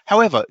 0.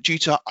 However, due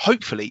to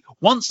hopefully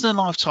once in a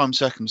lifetime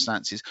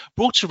circumstances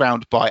brought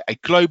around by a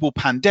global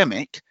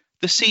pandemic,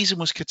 the season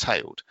was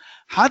curtailed.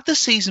 Had the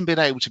season been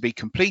able to be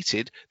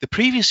completed, the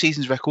previous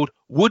season's record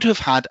would have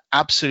had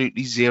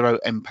absolutely 0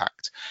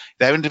 impact.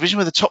 They're in a division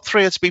where the top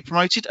 3 are to be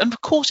promoted, and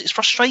of course it's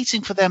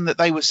frustrating for them that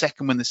they were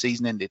second when the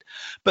season ended.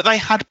 But they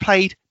had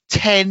played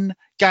 10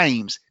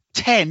 games.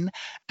 10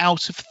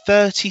 out of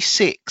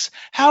 36.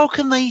 How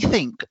can they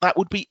think that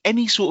would be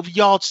any sort of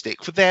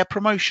yardstick for their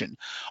promotion?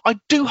 I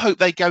do hope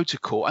they go to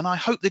court, and I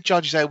hope the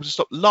judge is able to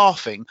stop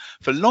laughing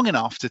for long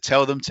enough to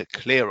tell them to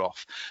clear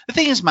off. The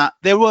thing is, Matt,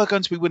 there were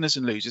going to be winners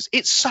and losers.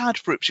 It's sad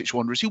for Ipswich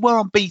Wanderers, who were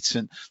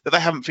unbeaten, that they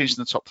haven't finished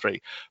in the top 3.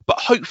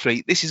 But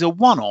hopefully this is a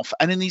one-off,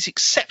 and in these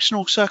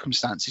exceptional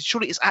circumstances,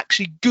 surely it's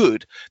actually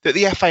good that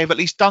the FA have at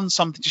least done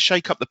something to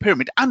shake up the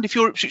pyramid. And if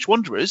you're Ipswich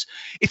Wanderers,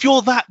 if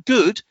you're that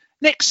good,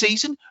 next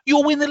season,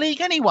 you'll win the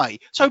league anyway.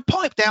 So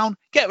pipe down,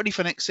 get ready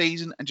for next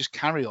season, and just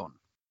carry on.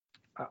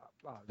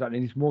 I don't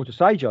need more to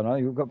say, John.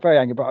 I got very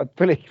angry, but I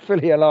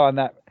fully align on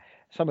that.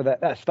 Some of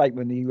that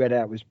statement that you read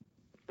out was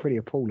pretty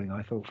appalling,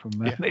 I thought, from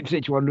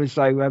Ipswich Wanderers.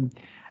 So,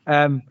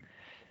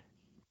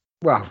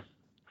 well,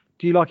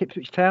 do you like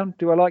Ipswich Town?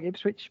 Do I like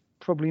Ipswich?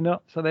 Probably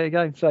not. So there you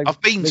go. So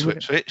I've been to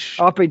Ipswich.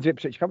 I've been to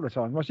Ipswich a couple of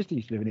times. My sister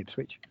used to live in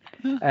Ipswich,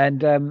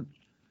 and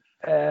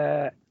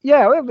they're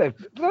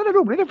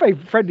very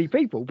friendly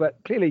people. But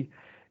clearly,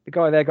 the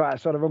guy there got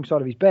outside the wrong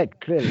side of his bed.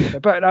 Clearly,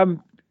 but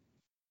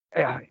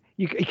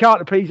you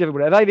can't please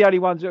everybody. Are they the only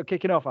ones that are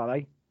kicking off? Are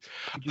they?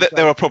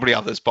 There are probably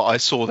others, but I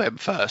saw them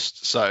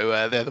first,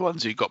 so they're the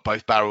ones who got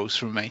both barrels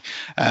from me.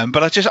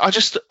 But I just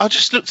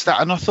looked at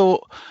that and I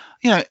thought,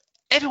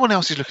 everyone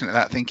else is looking at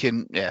that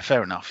thinking, yeah,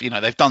 fair enough.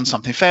 They've done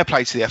something. Fair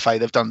play to the FA.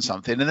 They've done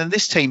something. And then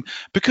this team,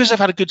 because they've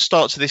had a good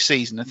start to this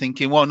season, are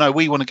thinking, well, no,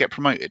 we want to get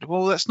promoted.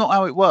 Well, that's not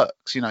how it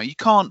works. You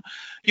can't.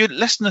 You're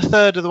less than a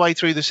third of the way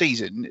through the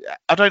season.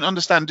 I don't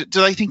understand.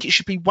 Do they think it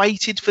should be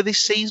weighted for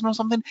this season or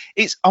something?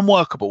 It's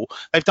unworkable.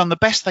 They've done the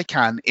best they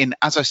can in,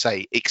 as I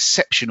say,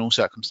 exceptional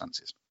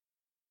circumstances.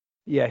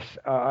 Yes.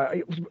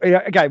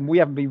 Again, we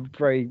haven't been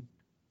very,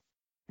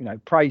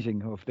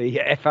 praising of the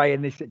FA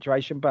in this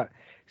situation, but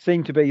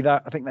seemed to be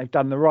that I think they've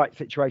done the right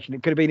situation.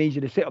 It could have been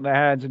easy to sit on their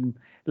hands and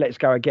let's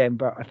go again,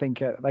 but I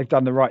think they've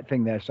done the right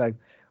thing there. So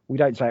we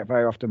don't say it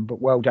very often,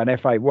 but well done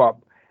FA.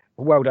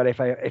 Well done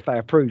FA if they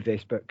approve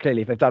this, but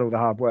clearly if they've done all the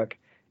hard work,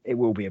 it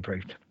will be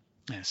approved.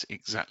 Yes,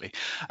 exactly.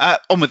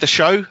 On with the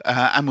show,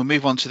 and we'll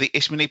move on to the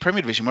Isthmian League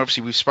Premier Division, where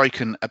obviously we've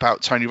spoken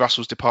about Tony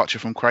Russell's departure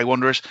from Cray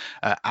Wanderers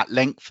at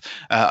length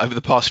over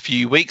the past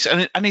few weeks,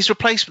 and his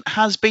replacement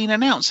has been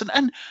announced.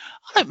 And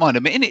I don't mind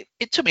admitting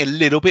it took me a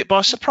little bit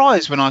by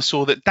surprise when I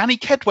saw that Danny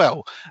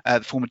Kedwell, the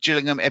former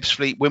Gillingham,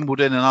 Ebbsfleet,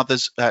 Wimbledon and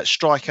others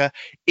striker,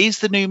 is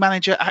the new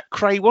manager at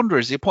Cray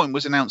Wanderers. The appointment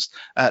was announced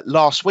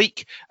last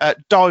week.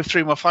 Dived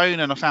through my phone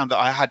and I found that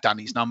I had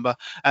Danny's number.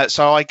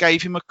 So I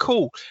gave him a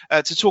call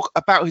to talk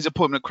about his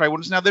appointment at Cray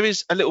Wanderers. Now, there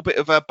is a little bit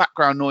of a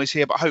background noise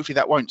here, but hopefully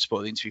that won't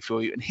spoil the interview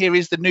for you. And here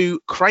is the new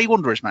Cray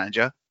Wanderers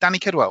manager, Danny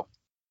Kedwell.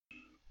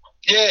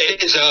 Yeah,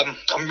 it is.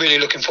 I'm really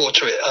looking forward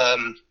to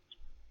it.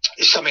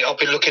 It's something I've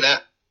been looking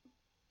at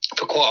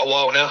for quite a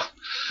while now.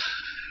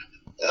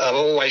 I've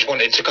always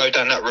wanted to go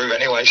down that route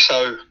anyway,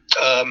 so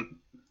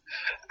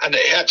and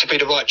it had to be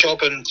the right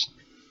job, and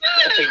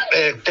I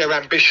think their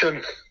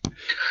ambition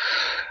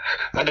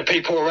and the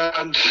people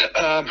around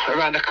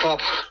the club,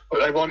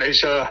 what they want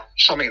is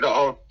something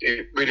that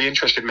it really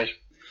interested me.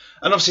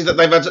 And obviously that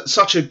they've had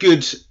such a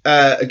good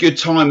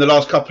time the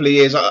last couple of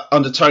years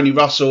under Tony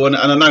Russell, and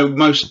I know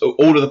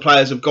all of the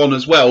players have gone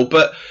as well.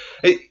 But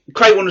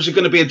Cray Wanderers are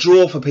going to be a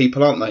draw for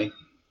people, aren't they?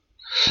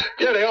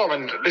 Yeah, they are.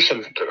 And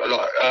listen,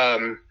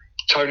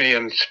 Tony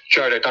and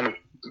Joe, they've done a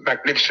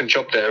magnificent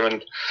job there.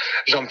 And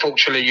it's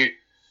unfortunately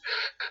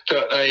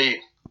that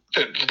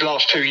the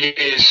last 2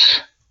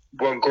 years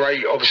weren't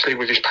great. Obviously,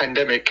 with this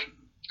pandemic,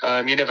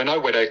 you never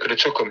know where they could have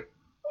took them.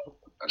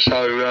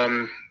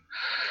 So.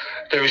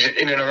 There was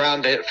in and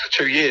around it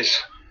for 2 years,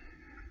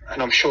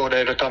 and I'm sure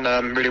they'd have done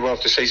really well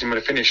if the season would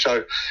have finished.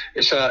 So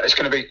it's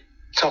going to be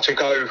tough to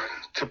go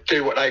to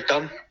do what they've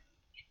done.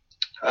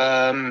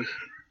 And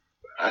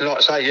like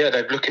I say,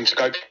 they're looking to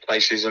go to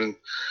places, and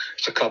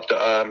it's a club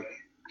that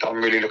I'm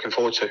really looking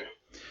forward to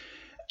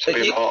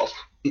be a part of.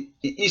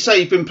 You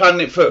say you've been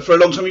planning it for a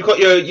long time. You've got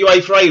your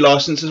UEFA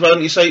licence as well,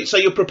 haven't you? So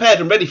you're prepared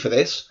and ready for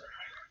this.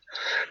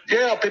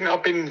 Yeah,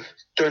 I've been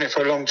doing it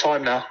for a long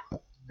time now.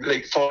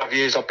 League 5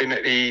 years. I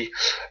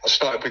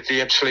started with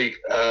the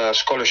Ebbsfleet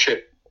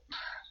scholarship,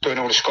 doing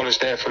all the scholars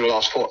there for the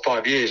last 4 or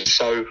 5 years.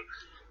 So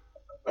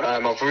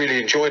I've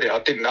really enjoyed it. I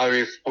didn't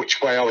know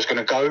which way I was going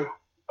to go,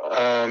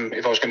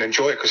 if I was going to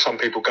enjoy it, because some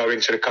people go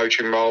into the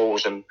coaching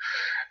roles and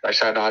they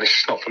say, no, this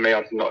is not for me,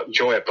 I'd not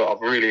enjoy it, but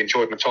I've really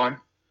enjoyed my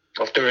time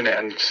of doing it.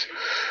 And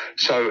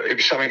so it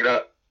was something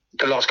that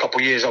the last couple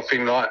of years I've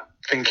been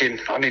thinking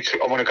I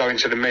want to go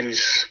into the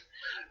men's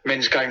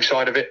game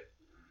side of it.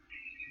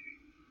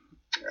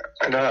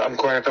 And I'm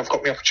glad I've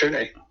got the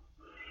opportunity.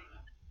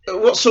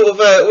 What sort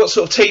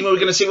of team are we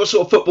going to see? What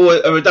sort of football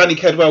are Danny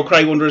Kedwell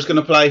Cray Wanderers going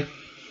to play?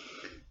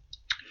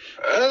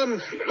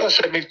 Like I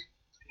said,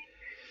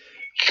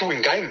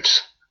 join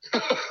games.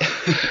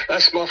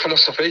 That's my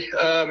philosophy.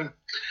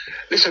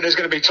 Listen, there's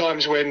going to be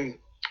times when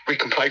we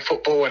can play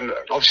football, and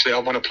obviously I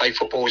want to play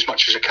football as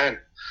much as I can.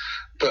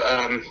 But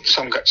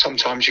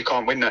sometimes you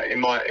can't win that. In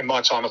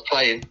my time of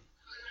playing,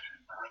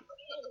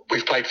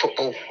 we've played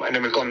football and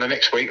then we've gone the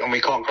next week and we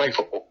can't play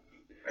football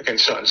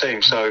against certain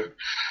teams. So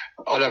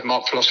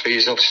my philosophy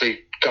is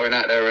obviously going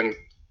out there and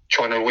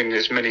trying to win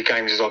as many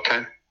games as I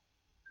can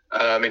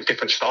in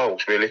different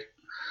styles, really.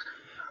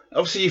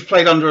 Obviously, you've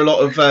played under a lot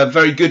of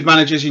very good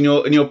managers in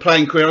your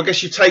playing career. I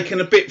guess you've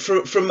taken a bit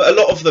from a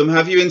lot of them,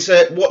 have you,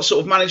 into what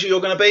sort of manager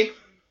you're going to be?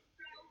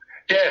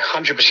 Yeah,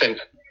 100%.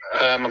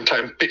 I'm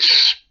taking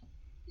bits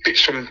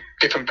from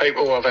different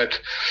people. I've had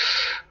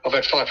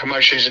 5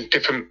 promotions and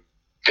different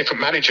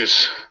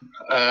managers.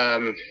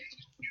 I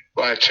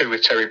had 2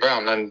 with Terry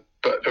Brown,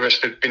 but the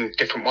rest have been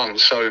different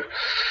ones. So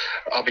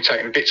I'll be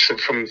taking bits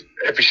from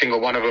every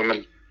single one of them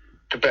and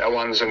the better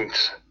ones and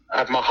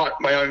have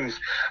my own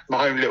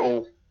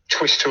little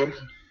twist to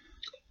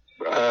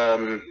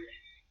them.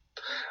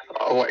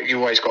 You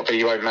always got to be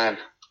your own man,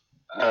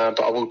 but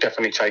I will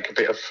definitely take a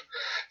bit of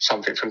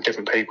something from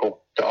different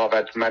people that I've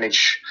had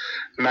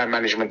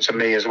management to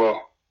me as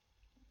well.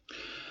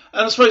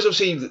 And I suppose,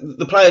 obviously,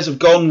 the players have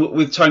gone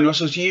with Tony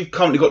Russell. So you've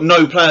currently got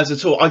no players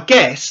at all. I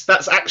guess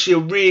that's actually a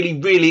really,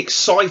 really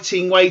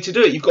exciting way to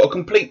do it. You've got a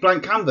complete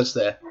blank canvas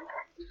there.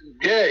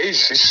 Yeah, it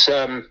is. It's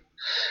going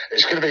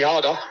to be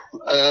harder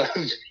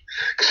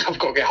because I've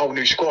got to get a whole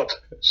new squad.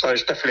 So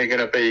it's definitely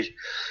going to be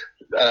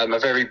a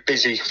very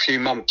busy few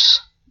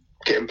months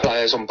getting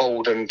players on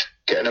board and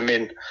getting them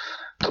in,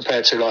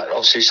 compared to, like,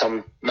 obviously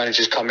some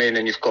managers come in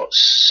and you've got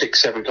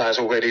 6-7 players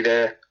already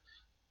there.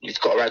 You've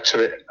got to add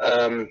to it.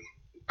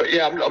 But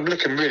yeah, I'm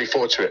looking really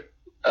forward to it.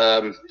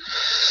 I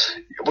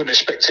wouldn't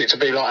expect it to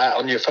be like that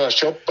on your first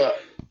job, but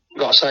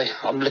like I say,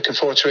 I'm looking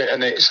forward to it,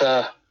 and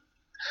it'll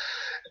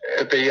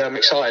be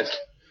exciting.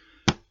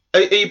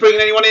 Are you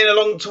bringing anyone in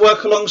along to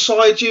work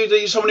alongside you? Are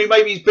you someone who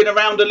maybe has been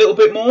around a little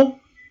bit more?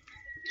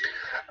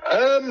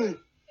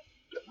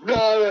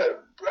 No,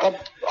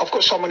 I've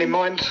got someone in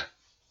mind.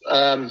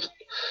 I'm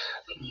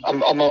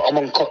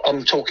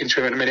talking to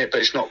him in a minute, but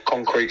it's not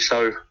concrete.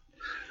 So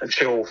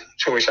until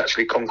it's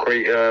actually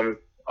concrete,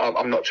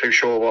 I'm not too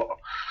sure what.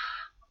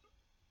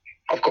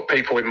 I've got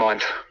people in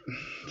mind.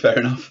 Fair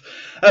enough.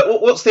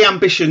 What's the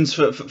ambitions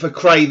for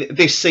Cray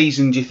this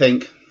season, do you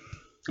think?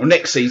 Or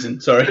next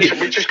season, sorry.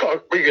 We just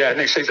got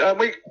next season.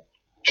 We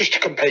just to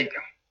compete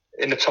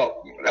in the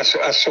top.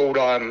 That's all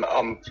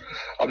I'm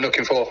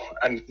looking for,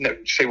 and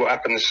see what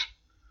happens.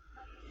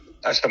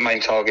 That's the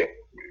main target.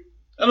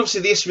 And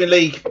obviously, the Isthmian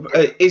League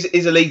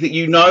is a league that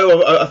you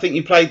know. I think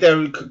you played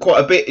there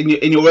quite a bit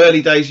in your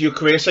early days of your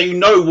career, so you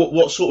know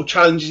what sort of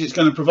challenges it's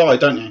going to provide,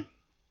 don't you?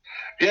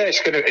 Yeah,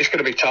 it's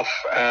gonna be tough,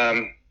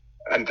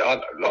 and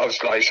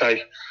obviously, like I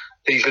say,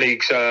 these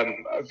leagues are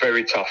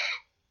very tough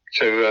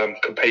to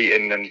compete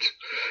in, and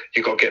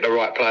you've got to get the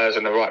right players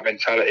and the right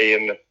mentality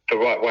and the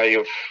right way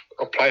of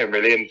playing,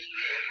 really.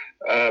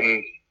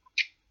 And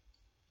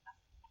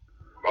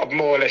I've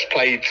more or less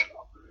played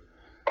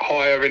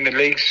higher in the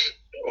leagues,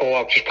 or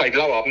I've just played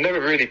lower. I've never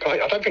really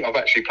played. I don't think I've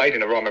actually played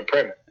in a Ryman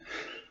Prem.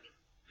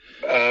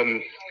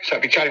 So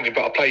it'd be challenging,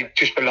 but I played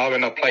just below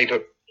and I played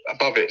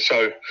above it,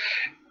 so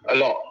a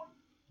lot.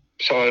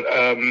 So,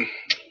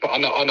 but I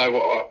know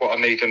what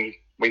I need, and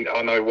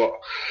I know what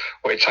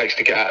it takes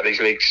to get out of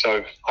these leagues.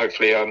 So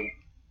hopefully, I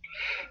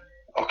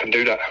can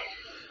do that.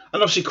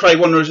 And obviously, Cray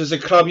Wanderers as a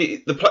club,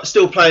 they're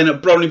still playing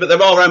at Bromley, but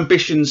there are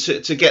ambitions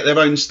to get their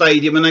own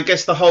stadium. And I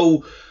guess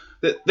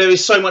there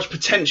is so much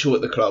potential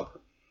at the club.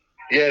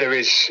 Yeah, there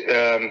is.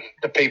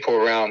 The people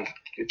around,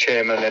 the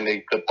chairman and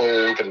the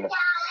board, and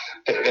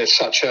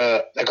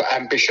they've got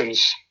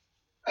ambitions,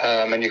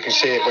 and you can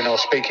see it when I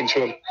was speaking to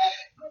them.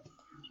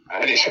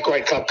 And it's a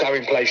great club,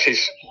 going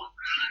places,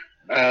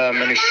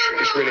 and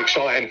it's really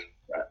exciting.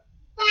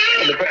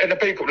 And the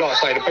people, like I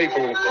say, the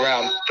people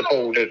around the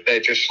board, they're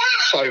just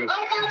so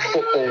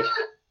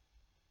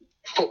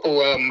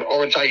football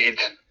orientated.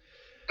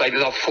 They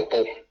love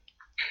football.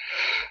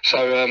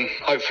 So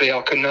hopefully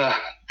I can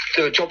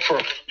do a job for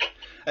them.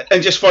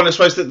 And just find, I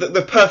suppose,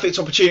 the perfect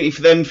opportunity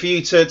for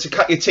you to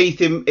cut your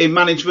teeth in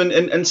management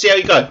and see how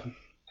you go.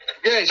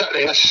 Yeah,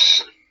 exactly.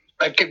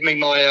 They've given me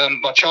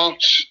my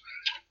chance.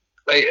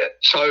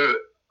 So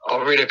I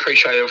really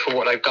appreciate it for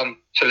what they've done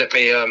to let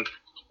me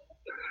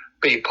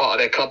be part of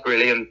their club,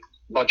 really, and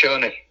my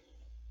journey.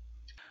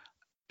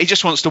 He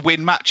just wants to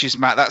win matches,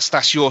 Matt.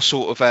 That's your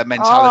sort of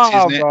mentality,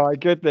 isn't it? Oh my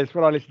goodness!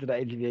 When I listened to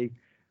that interview,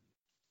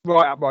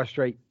 right up my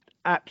street.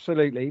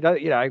 Absolutely.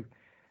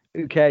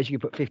 Who cares? You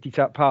put 50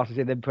 passes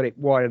in, then put it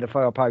wide of the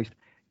far post.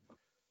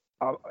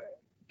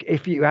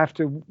 If you have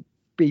to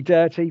be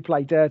dirty,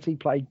 play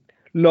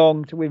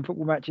long to win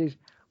football matches,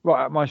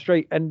 right up my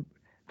street. And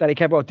Danny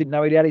Kedwell didn't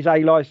know he had his A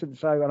licence,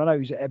 so and I know he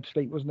was at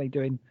Ebbsfleet, wasn't he,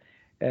 doing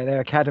their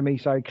academy?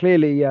 So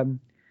clearly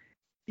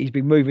he's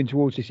been moving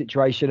towards this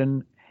situation.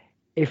 And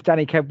if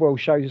Danny Kedwell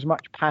shows as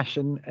much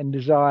passion and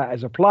desire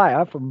as a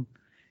player from,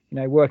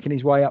 working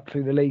his way up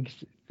through the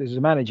leagues as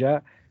a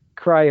manager,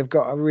 Cray have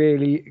got a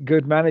really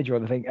good manager,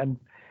 I think, and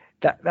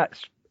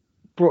that's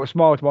brought a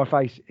smile to my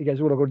face. He goes,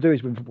 all I've got to do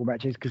is win football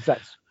matches, because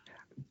that's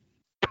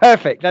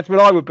perfect. That's what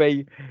I would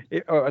be,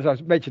 as I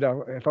mentioned,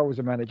 if I was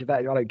a manager.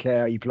 I don't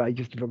care how you play,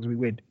 just as long as we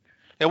win.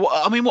 Yeah,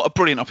 what a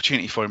brilliant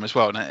opportunity for him as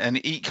well. And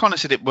he kind of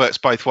said it works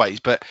both ways,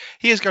 but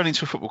he is going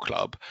into a football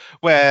club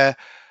where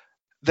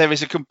there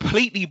is a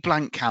completely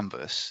blank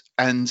canvas.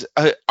 And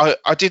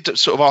I did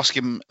sort of ask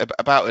him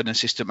about an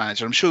assistant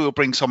manager. I'm sure he'll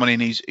bring someone in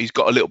who's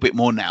got a little bit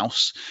more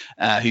nous,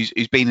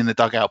 who's been in the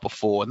dugout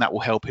before, and that will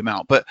help him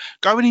out. But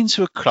going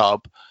into a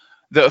club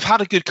that have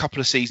had a good couple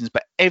of seasons,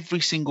 but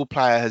every single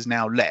player has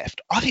now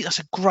left, I think that's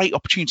a great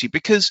opportunity,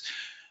 because,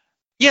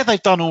 yeah,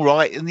 they've done all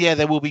right. And, yeah,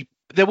 there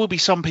will be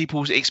some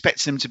people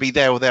expecting them to be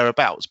there or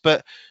thereabouts.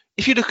 But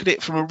if you look at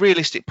it from a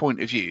realistic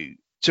point of view,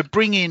 to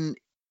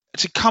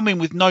come in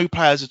with no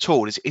players at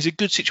all is a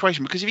good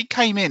situation, because if he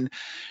came in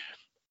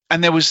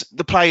and there was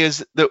the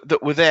players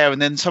that were there,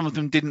 and then some of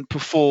them didn't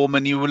perform,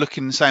 and you were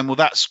looking and saying, well,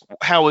 that's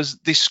how has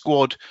this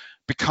squad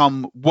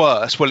become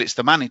worse? Well, it's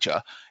the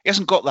manager. He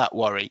hasn't got that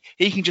worry.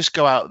 He can just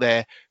go out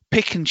there,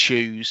 pick and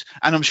choose,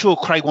 and I'm sure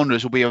Craig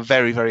Wanderers will be a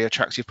very, very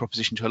attractive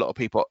proposition to a lot of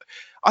people.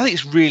 I think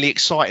it's really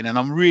exciting, and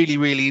I'm really,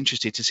 really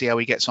interested to see how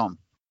he gets on.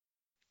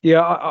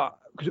 Yeah,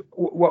 because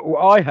what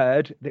I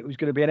heard, that it was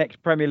going to be an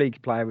ex-Premier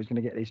League player who was going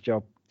to get this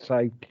job.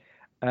 So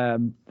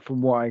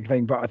from what I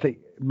think, but I think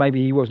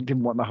maybe he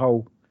didn't want the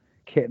whole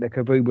kit and the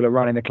caboodle of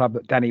running the club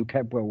that Danny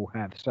Kedwell will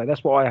have. So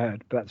that's what I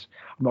heard. But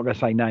I'm not going to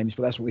say names,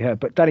 but that's what we heard.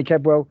 But Danny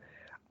Kedwell,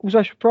 was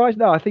I surprised?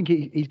 No, I think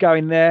he's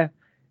going there.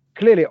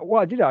 Clearly,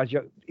 what I did ask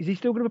you, is he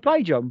still going to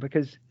play, John?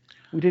 Because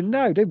we didn't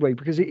know, did we?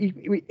 Because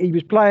he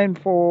was playing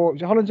for,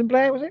 was it Hollands and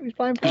Blair, was it? He was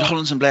playing for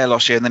Hollands and Blair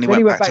last year, and then he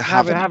went back to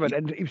Havant.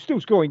 And he was still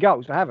scoring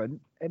goals for Havant.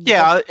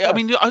 Yeah, I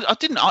mean, I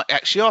didn't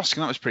actually ask,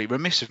 and that was pretty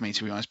remiss of me,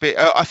 to be honest. But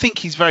I think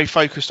he's very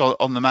focused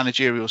on the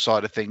managerial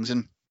side of things,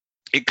 and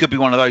it could be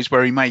one of those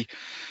where he may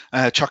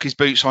chuck his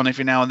boots on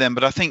every now and then.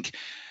 But I think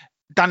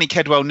Danny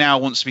Kedwell now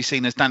wants to be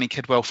seen as Danny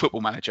Kedwell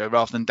football manager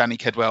rather than Danny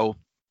Kedwell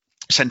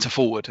centre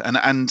forward,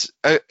 and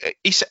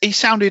he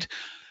sounded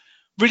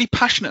really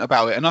passionate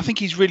about it, and I think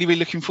he's really, really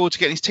looking forward to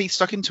getting his teeth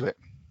stuck into it.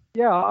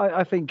 Yeah,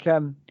 I think,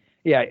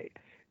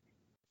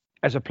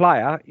 as a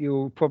player,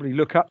 you'll probably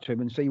look up to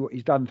him and see what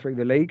he's done through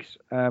the leagues.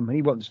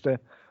 He wants to,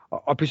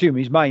 I presume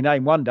his main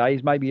aim one day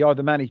is maybe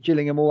either manage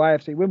Gillingham or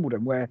AFC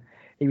Wimbledon, where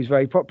he was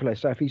very popular.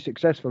 So if he's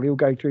successful, he'll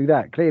go through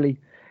that. Clearly,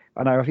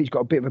 I know if he's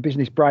got a bit of a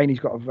business brain, he's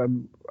got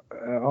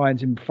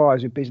irons and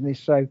fires with business.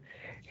 So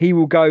he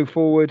will go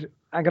forward,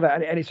 and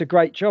it's a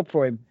great job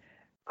for him.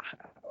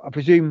 I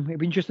presume it'd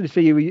be interesting to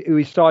see who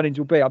his signings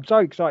will be. I'm so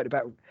excited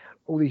about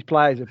all these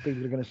players that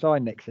people are going to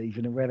sign next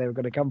season and where they were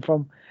going to come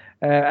from.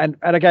 And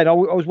again, I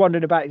was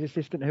wondering about his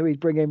assistant, who he'd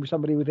bring in,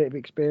 somebody with a bit of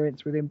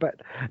experience with him.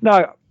 But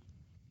no,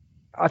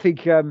 I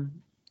think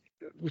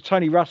with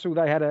Tony Russell,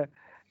 they had a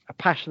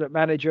passionate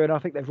manager, and I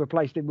think they've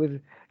replaced him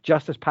with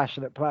just as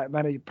passionate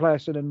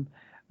person and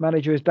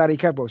manager as Danny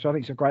Kedwell. So I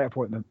think it's a great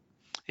appointment.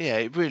 Yeah,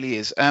 it really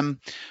is.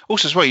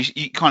 Also, as well,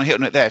 you kind of hit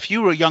on it there. If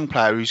you were a young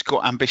player who's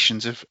got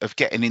ambitions of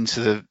getting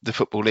into the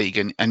Football League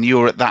and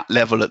you're at that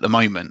level at the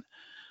moment,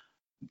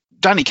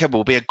 Danny Kedwell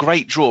will be a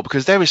great draw,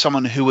 because there is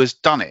someone who has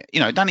done it.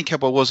 You know, Danny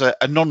Kedwell was a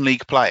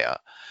non-league player,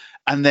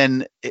 and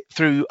then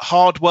through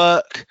hard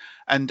work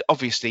and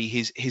obviously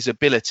his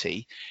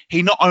ability,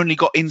 he not only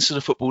got into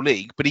the Football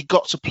League, but he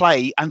got to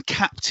play and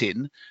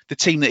captain the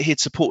team that he'd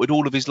supported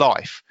all of his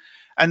life.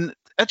 And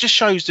that just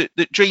shows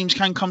that dreams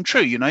can come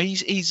true. You know,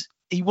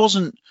 he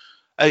wasn't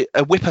a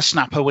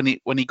whippersnapper when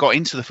he got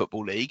into the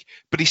Football League,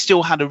 but he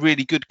still had a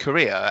really good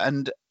career,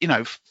 and, you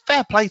know,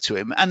 fair play to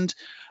him. And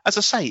as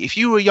I say, if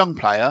you were a young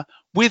player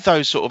with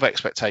those sort of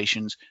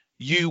expectations,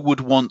 you would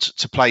want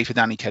to play for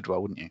Danny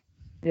Kedwell, wouldn't you?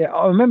 Yeah,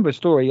 I remember a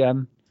story,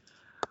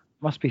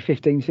 must be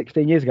 15,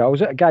 16 years ago. I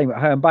was at a game at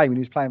Herne Bay when he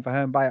was playing for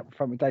Herne Bay up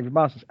front with David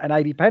Masters, and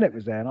Ady Pennock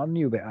was there, and I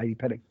knew a bit of Ady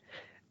Pennock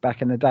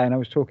back in the day, and I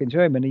was talking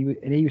to him, and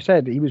he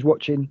said he was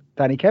watching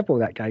Danny Kedwell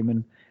that game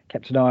and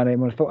kept an eye on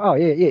him, and I thought, oh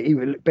yeah, he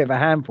was a bit of a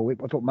handful.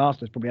 I thought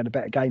Masters probably had a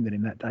better game than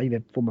him that day,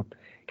 the former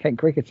Kent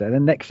cricketer. And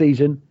then next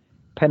season,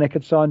 Pennock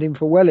had signed him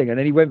for Welling, and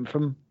then he went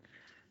from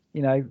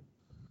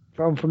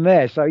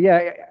there. So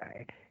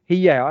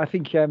I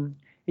think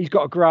he's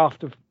got a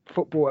graft of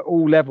football at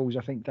all levels,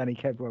 I think, Danny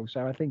Kedwell.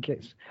 So I think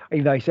it's,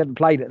 even though he hasn't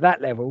played at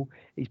that level,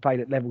 he's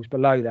played at levels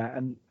below that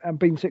and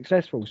been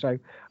successful. So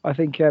I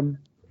think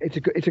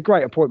it's a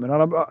great appointment.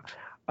 And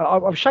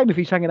I'm ashamed if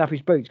he's hanging up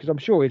his boots, because I'm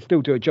sure he'd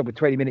still do a job with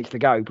 20 minutes to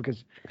go,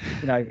 because,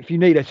 you know, if you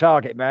need a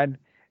target man,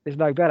 there's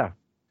no better.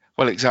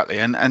 Well, exactly.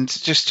 And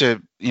just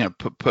to, you know,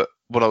 put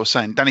what I was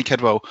saying, Danny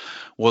Kedwell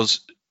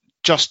was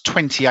just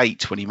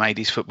 28 when he made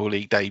his Football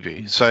League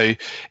debut. So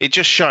it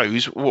just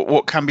shows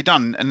what can be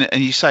done.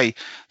 And you say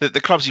that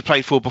the clubs he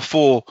played for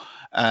before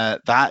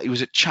that, he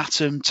was at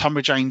Chatham,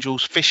 Tunbridge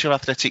Angels, Fisher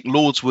Athletic,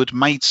 Lordswood,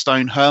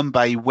 Maidstone, Herne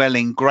Bay,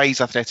 Welling,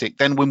 Grays Athletic,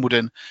 then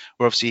Wimbledon,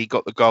 where obviously he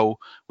got the goal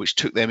which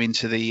took them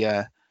into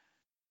the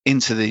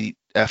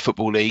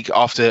Football League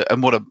after,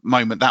 and what a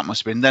moment that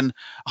must have been. Then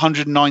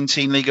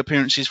 119 league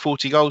appearances,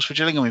 40 goals for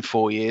Gillingham in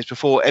 4 years,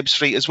 before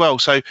Ebbsfleet as well.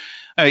 So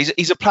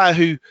he's a player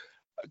who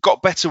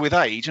got better with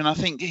age, and I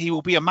think he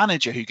will be a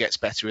manager who gets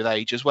better with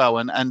age as well.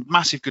 And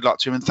massive good luck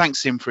to him, and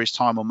thanks to him for his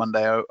time on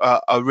Monday.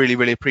 I really,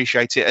 really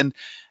appreciate it. And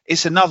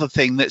it's another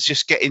thing that's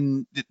just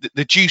getting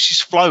the juices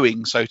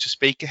flowing, so to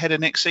speak, ahead of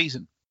next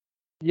season.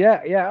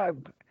 Yeah.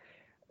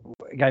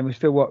 Again, we're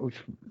still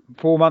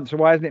 4 months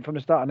away, isn't it, from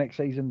the start of next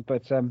season?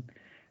 But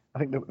I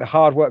think the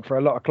hard work for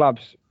a lot of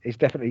clubs is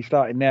definitely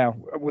starting now.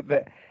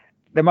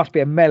 There must be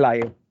a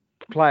melee of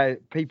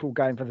people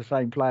going for the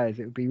same players.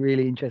 It would be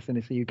really interesting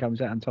to see who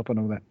comes out on top on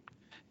all that.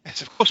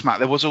 Yes, of course, Matt.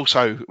 There was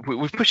also,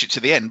 we've pushed it to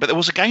the end, but there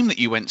was a game that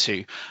you went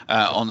to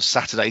on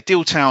Saturday,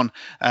 Deal Town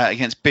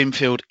against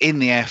Binfield in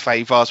the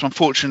FA Vase.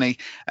 Unfortunately,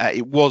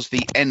 it was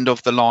the end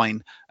of the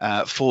line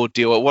for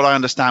Deal. What I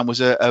understand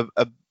was a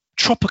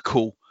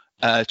tropical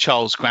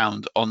Charles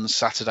Ground on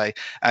Saturday.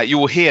 You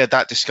will hear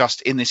that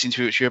discussed in this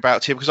interview which you're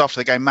about to hear, because after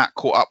the game, Matt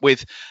caught up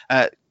with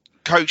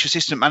coach,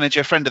 assistant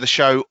manager, friend of the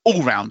show,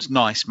 all-round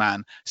nice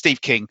man,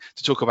 Steve King,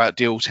 to talk about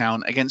Deal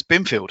Town against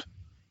Binfield.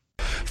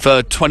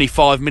 For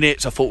 25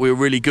 minutes, I thought we were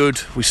really good.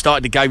 We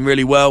started the game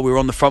really well. We were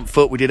on the front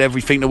foot. We did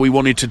everything that we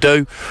wanted to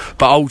do.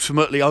 But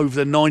ultimately, over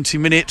the 90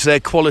 minutes, their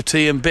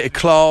quality and bit of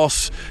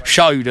class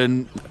showed,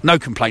 and no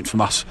complaints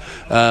from us.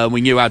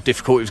 We knew how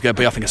difficult it was going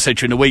to be. I think I said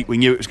during the week, we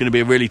knew it was going to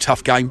be a really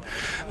tough game.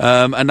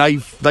 And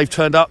they've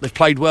turned up, they've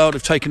played well,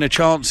 they've taken their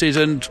chances,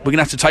 and we're going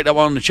to have to take that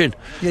one on the chin.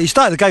 Yeah, you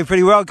started the game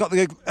pretty well, got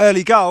the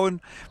early goal,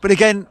 but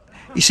again,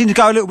 you seemed to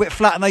go a little bit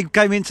flat, and they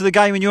came into the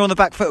game and you're on the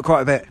back foot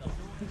quite a bit.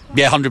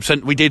 Yeah,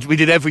 100%. We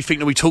did everything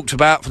that we talked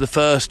about for the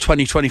first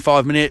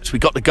 20-25 minutes. We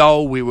got the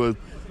goal, we were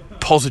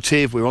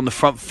positive, we were on the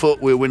front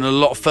foot, we were winning a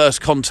lot of first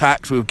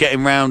contact, we were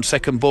getting round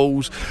second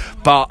balls,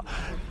 but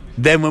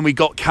then when we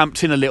got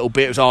camped in a little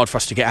bit, it was hard for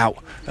us to get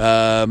out,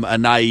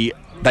 and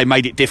they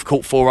made it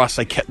difficult for us.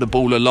 They kept the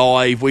ball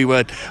alive. We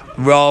were,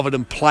 rather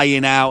than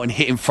playing out and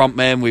hitting front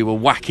men, we were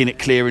whacking at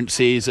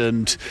clearances,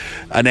 and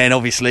then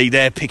obviously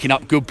they're picking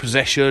up good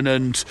possession,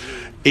 and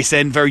it's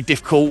then very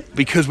difficult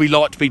because we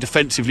like to be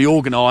defensively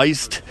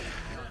organised.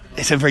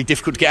 It's then very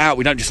difficult to get out.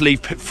 We don't just leave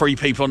three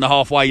people on the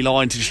halfway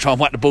line to just try and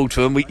whack the ball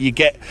to them. You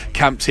get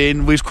camped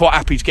in. We was quite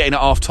happy to get in at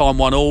half-time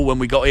 1-1 when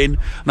we got in,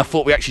 and I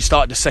thought we actually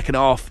started the second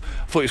half.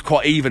 I thought it was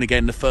quite even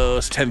again the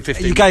first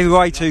 10-15. You gave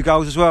away 2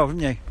 goals as well,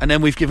 didn't you? And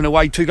then we've given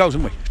away 2 goals,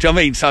 haven't we? Do you know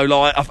what I mean?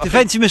 So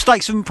defensive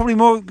mistakes from probably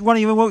one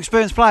of your more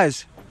experienced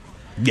players.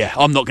 Yeah,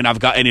 I'm not going to have a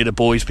go at any of the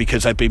boys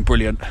because they've been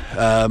brilliant,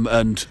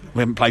 and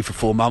we haven't played for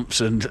 4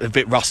 months and a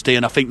bit rusty,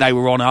 and I think they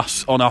were on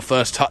us on our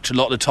first touch a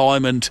lot of the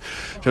time, and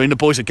I mean the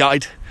boys are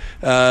gutted,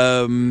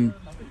 and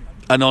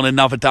on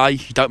another day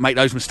you don't make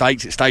those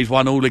mistakes, it stays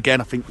 1-1 again.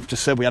 I think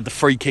just said we had the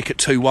free kick at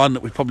 2-1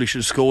 that we probably should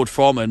have scored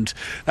from, and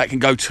that can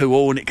go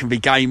 2-2 and it can be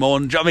game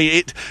on. Do you know what I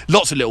mean?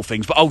 Lots of little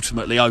things, but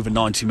ultimately over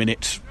 90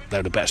 minutes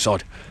they're the better side.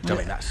 Do you know what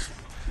I mean? That's...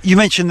 You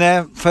mentioned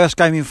their first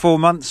game in 4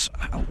 months.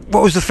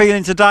 What was the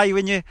feeling today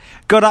when you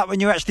got up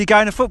and you were actually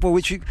going to football?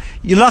 Which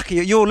you're lucky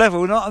at your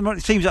level.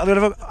 It seems like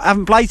I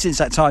haven't played since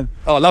that time.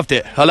 Oh, I loved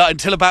it.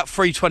 Until about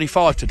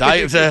 3:25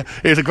 today.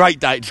 It was a great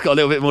day. It just got a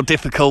little bit more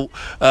difficult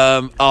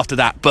after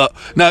that. But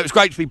no, it was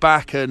great to be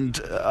back. And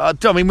I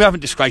mean, we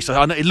haven't disgraced it.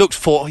 I know it looks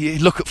you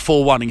look at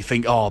 4-1 and you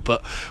think, oh,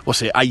 but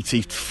what's it?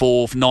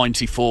 84th,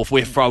 94th.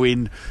 We're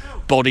throwing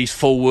bodies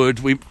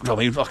forward. Like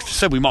I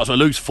said, we might as well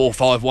lose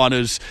 4-5-1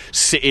 as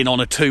sitting on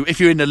a 2. If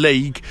you're in a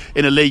league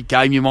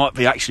game, you might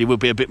be will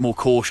be a bit more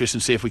cautious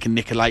and see if we can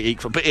nick a late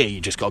equal. But here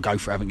you just got to go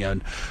for it, haven't you,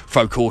 and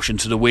throw caution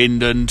to the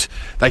wind. And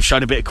they've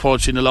shown a bit of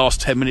quality in the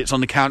last 10 minutes on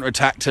the counter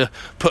attack to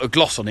put a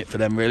gloss on it for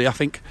them, really, I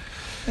think.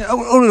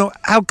 All in all,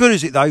 how good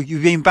is it though?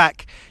 You've been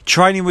back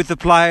training with the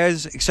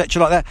players,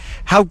 etc. like that.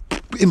 How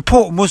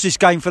important was this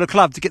game for the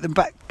club to get them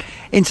back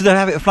into the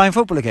habit of playing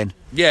football again?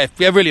 Yeah,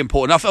 really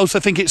important. I also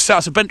think it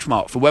sets a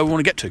benchmark for where we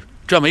want to get to. Do you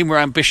know what I mean? We're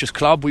an ambitious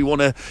club. We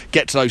want to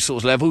get to those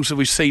sorts of levels. So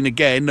we've seen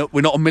again that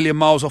we're not a million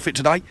miles off it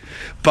today,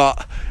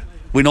 but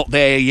we're not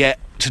there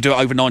yet to do it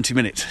over 90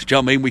 minutes. Do you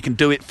know what I mean? We can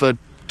do it for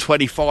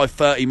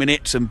 25-30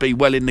 minutes and be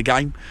well in the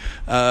game,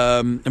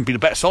 and be the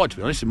better side, to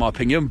be honest, in my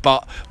opinion.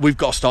 But we've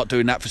got to start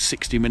doing that for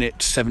 60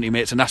 minutes, 70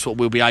 minutes, and that's what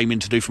we'll be aiming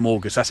to do from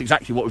August. That's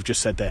exactly what we've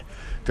just said there.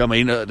 Do you know what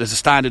I mean? There's a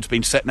standard's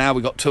been set now.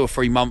 We've got 2 or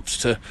 3 months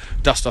to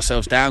dust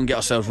ourselves down, get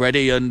ourselves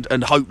ready, and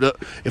hope that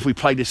if we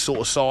play this sort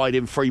of side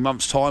in 3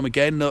 months' time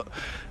again, that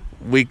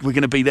we're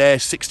going to be there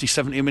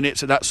 60-70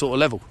 minutes at that sort of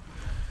level.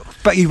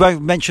 But you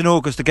won't mention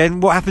August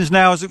again. What happens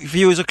now for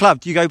you as a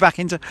club? Do you go back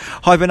into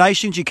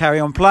hibernation? Do you carry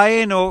on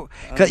playing? Or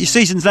your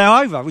season's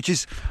now over, which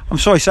is, I'm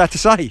sorry, sad to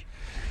say.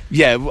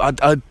 Yeah,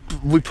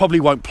 we probably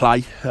won't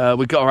play.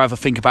 We've got to have a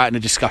think about it in a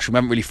discussion. We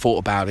haven't really thought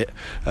about it.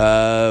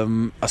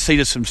 I see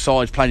there's some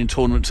sides playing in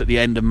tournaments at the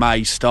end of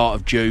May, start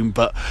of June,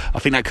 but I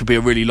think that could be a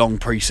really long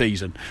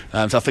pre-season.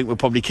 So I think we'll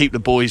probably keep the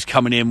boys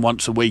coming in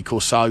once a week or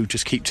so,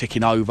 just keep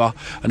ticking over,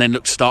 and then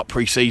look to start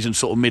pre-season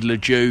sort of middle of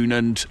June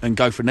and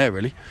go from there,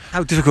 really.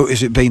 How difficult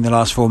has it been the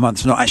last 4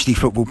 months not actually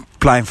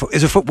playing football?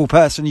 As a football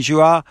person as you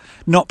are,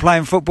 not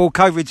playing football,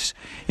 COVID's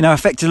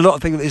affected a lot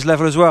of people at this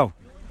level as well.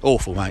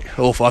 Awful, mate.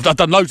 Awful. I've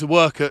done loads of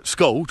work at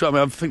school.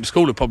 I think the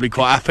school are probably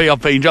quite happy. I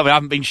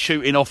haven't been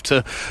shooting off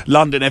to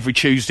London every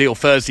Tuesday or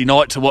Thursday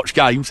night to watch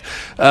games.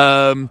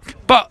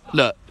 But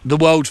look,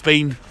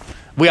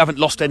 we haven't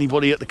lost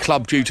anybody at the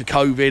club due to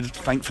COVID.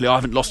 Thankfully, I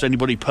haven't lost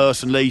anybody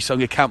personally, so I'm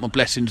going to count my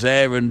blessings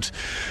there. And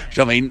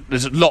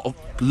there's a lot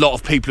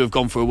of people who have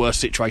gone through a worse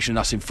situation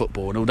than us in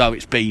football. And although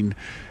it's been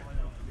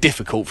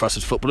difficult for us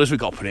as footballers, we've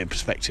got to put it in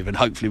perspective, and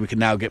hopefully we can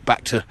now get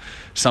back to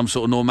some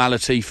sort of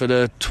normality for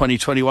the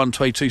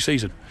 2021-22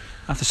 season.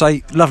 I have to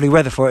say, lovely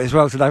weather for it as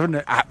well today, wasn't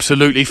it?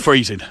 Absolutely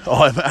freezing.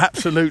 I'm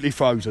absolutely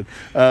frozen.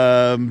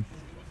 For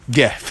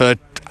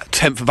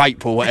 10th of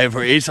April,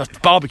 whatever it is,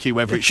 barbecue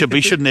weather it should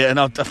be, shouldn't it? And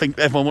I think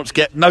everyone wants to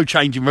get no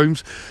changing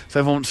rooms, so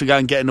everyone wants to go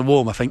and get in the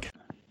warm, I think.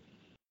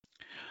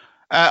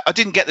 I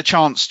didn't get the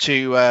chance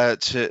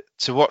to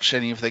watch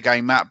any of the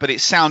game, Matt, but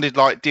it sounded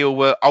like Deal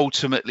were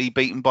ultimately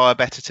beaten by a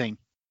better team.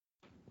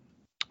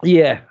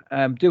 Yeah,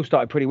 Deal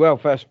started pretty well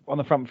first on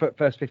the front foot.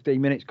 First 15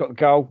 minutes, got the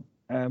goal.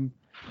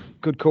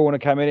 Good corner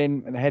coming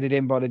in and headed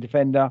in by the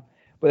defender.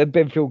 But then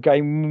Benfield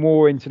came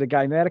more into the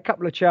game. They had a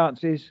couple of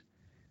chances,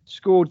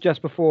 scored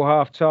just before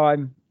half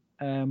time,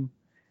 and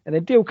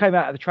then Deal came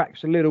out of the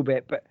tracks a little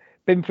bit. But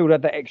Benfield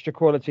had that extra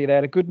quality. They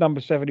had a good number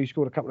 7 who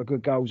scored a couple of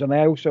good goals, and they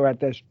also had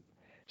their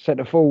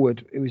centre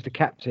forward, who was the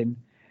captain.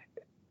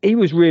 He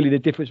was really the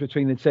difference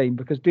between the team,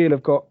 because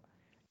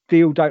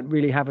Deal don't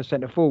really have a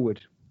centre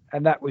forward,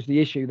 and that was the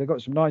issue. They've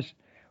got some nice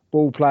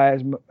ball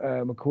players,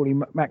 Macaulay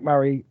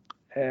McMurray,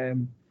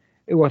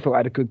 who I thought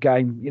had a good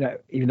game. You know,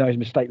 even though his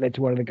mistake led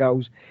to one of the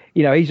goals.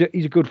 You know, he's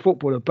a good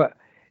footballer, but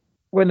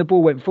when the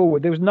ball went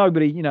forward, there was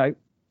nobody, you know,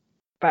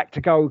 back to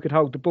goal who could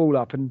hold the ball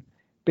up. And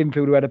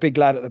Binfield, who had a big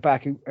lad at the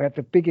back, who had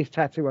the biggest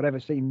tattoo I'd ever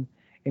seen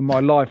in my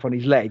life on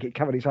his leg. It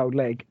covered his whole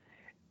leg.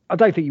 I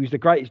don't think he was the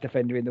greatest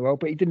defender in the world,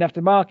 but he didn't have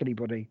to mark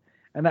anybody,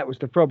 and that was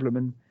the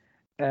problem.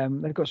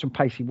 And they've got some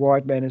pacey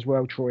wide men as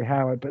well, Troy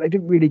Howard, but they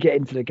didn't really get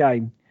into the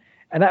game,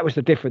 and that was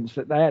the difference.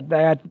 That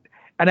they had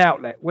an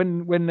outlet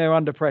when they're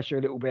under pressure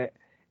a little bit.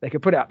 They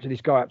could put it up to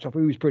this guy up top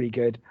who was pretty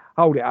good,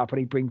 hold it up, and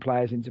he'd bring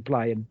players into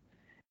play. And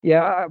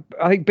yeah,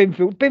 I think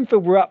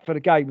Binfield were up for the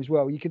game as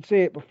well. You could see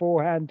it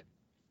beforehand,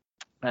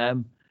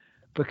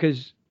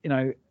 because you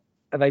know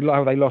they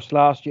lost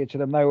last year to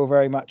them. They were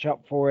very much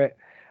up for it.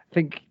 I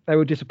think they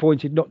were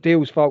disappointed, not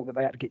Deal's fault, that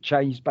they had to get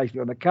changed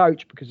basically on the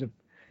coach because of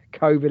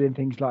COVID and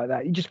things like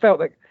that. You just felt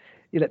that,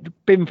 you know,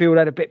 Binfield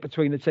had a bit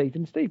between the teeth,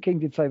 and Steve King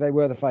did say they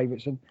were the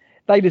favourites and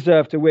they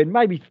deserved to win.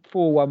 Maybe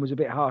 4-1 was a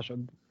bit harsh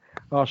on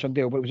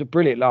Deal, but it was a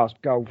brilliant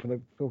last goal for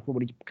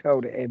when he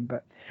curled it in.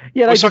 But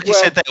yeah, well, it's like he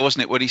said there,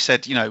 wasn't it? When he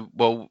said, you know,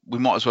 well, we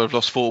might as well have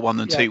lost 4-1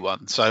 than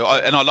 2-1. So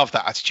I love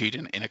that attitude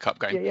in a cup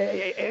game.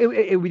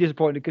 It would be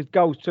disappointing because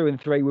goals 2 and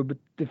 3 were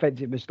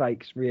defensive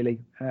mistakes really,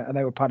 and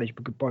they were punished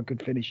by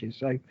good finishes.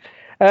 So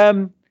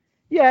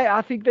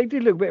I think they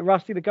did look a bit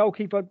rusty. The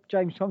goalkeeper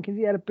James Tompkins,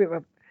 he had a bit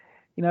of,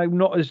 you know,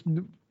 not as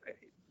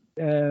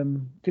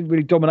didn't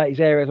really dominate his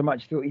area as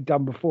much as thought he'd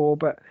done before,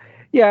 but.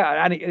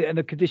 Yeah, and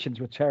the conditions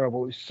were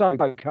terrible. It was so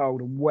cold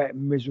and wet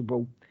and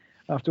miserable.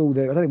 After all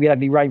I don't think we had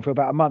any rain for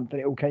about a month,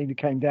 and it all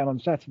came down on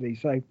Saturday.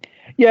 So,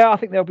 yeah, I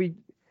think they'll be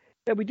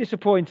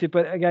disappointed.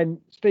 But again,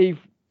 Steve,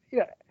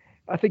 yeah,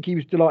 I think he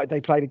was delighted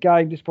they played a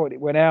game. Disappointed it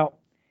went out.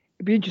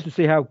 It'd be interesting to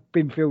see how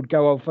Binfield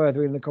go on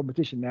further in the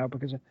competition now,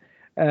 because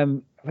I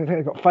think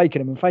they've got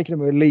Fakenham, and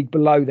Fakenham are a league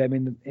below them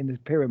in the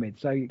pyramid.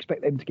 So you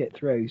expect them to get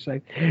through. So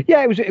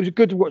yeah, it was a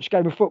good to watch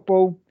game of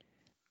football.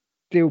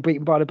 Deal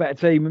beaten by the better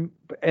team,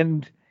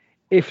 and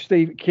if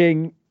Steve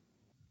King,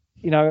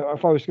 you know,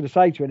 if I was going to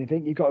say to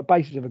anything, you've got a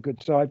basis of a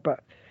good side,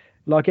 but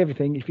like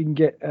everything, if you can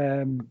get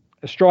a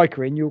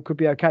striker in, you could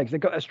be okay. Because they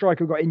got a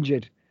striker who got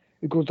injured,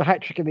 who got the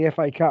hat trick in the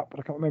FA Cup, but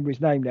I can't remember his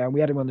name now. And we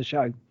had him on the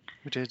show.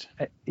 We did.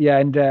 Yeah,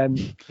 and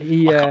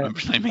he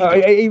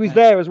he was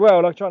there as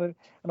well. Like and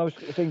I was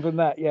thinking from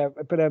that, yeah.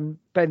 But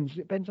Ben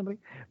something.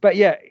 But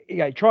yeah,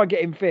 try and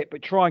get him fit,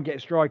 but try and get a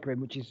striker in,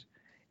 which is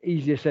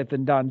easier said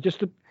than done.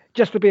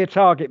 Just to be a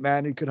target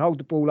man who could hold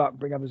the ball up and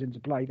bring others into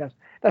play.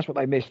 That's what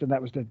they missed, and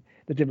that was the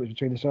difference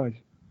between the sides.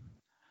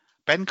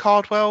 Ben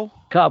Cardwell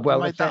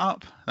made that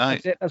up. No.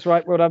 That's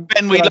right. Well done.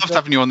 Ben, we loved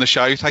having you on the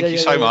show. Thank you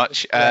so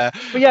much. But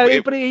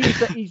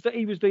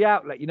he was the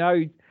outlet. You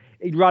know,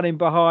 he'd run in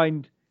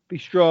behind, be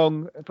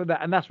strong for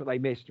that, and that's what they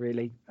missed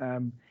really.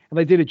 And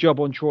they did a job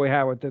on Troy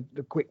Howard,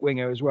 the quick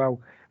winger as well.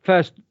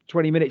 First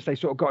 20 minutes they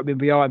sort of got him in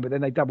behind, but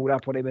then they doubled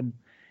up on him, and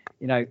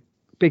you know,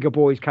 bigger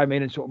boys came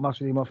in and sort of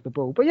muscled him off the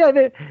ball. But yeah,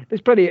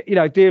 there's plenty, you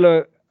know, Deal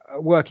a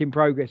work in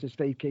progress, as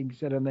Steve King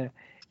said on the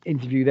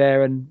interview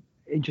there, and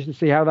interested to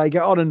see how they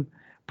get on, and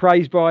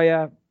praised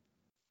by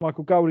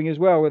Michael Golding as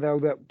well with all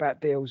that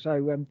bat Deal.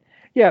 So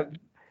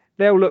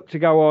they'll look to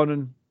go on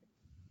and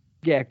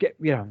get,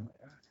 you know,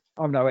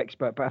 I'm no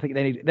expert, but I think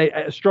they need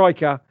a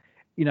striker,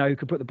 you know, who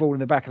can put the ball in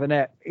the back of the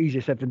net.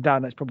 Easier said than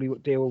done. That's probably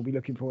what Deal will be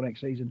looking for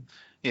next season.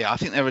 Yeah, I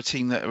think they're a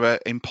team that are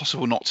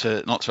impossible not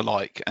to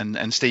like,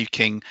 and Steve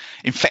King,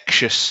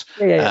 infectious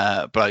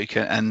bloke,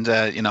 and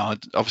you know,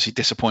 obviously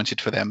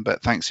disappointed for them,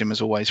 but thanks him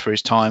as always for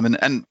his time.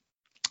 And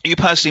you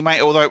personally,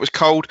 mate, although it was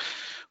cold,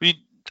 were you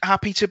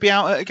happy to be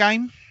out at a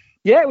game?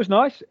 Yeah, it was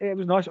nice.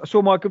 I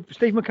saw my good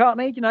Steve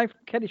McCartney, you know,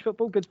 Kentish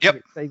football, good.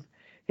 Yep. Steve.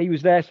 He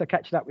was there, so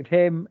catching up with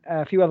him.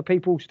 A few other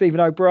people, Stephen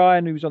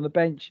O'Brien, who was on the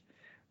bench.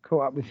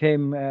 Caught up with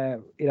him,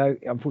 you know,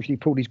 unfortunately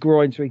pulled his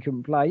groin so he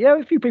couldn't play. Yeah,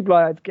 a few people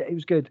it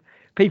was good.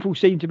 People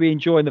seemed to be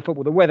enjoying the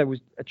football. The weather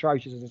was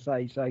atrocious, as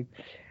I say. So,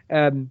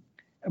 and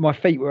my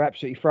feet were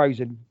absolutely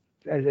frozen,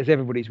 as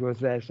everybody's was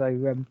there. So,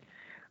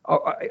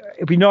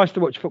 it'd be nice to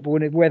watch football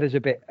when the weather's a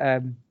bit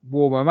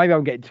warmer. Maybe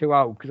I'm getting too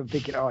old because I'm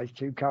thinking, it's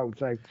too cold.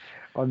 So,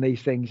 on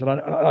these things, and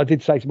I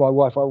did say to my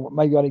wife,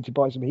 maybe I need to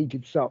buy some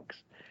heated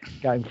socks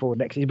going forward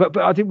next season. But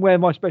I didn't wear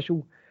my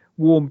special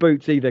warm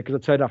boots either because I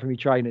turned up in my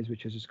trainers,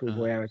 which was a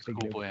schoolboy error.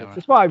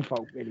 It's my own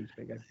fault, really.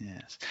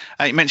 Yes,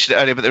 you mentioned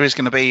it earlier, but there is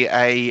going to be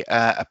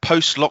a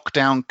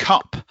post-lockdown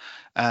cup,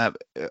 a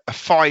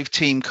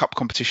 5-team cup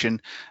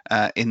competition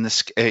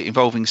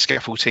involving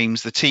SCEFL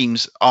teams. The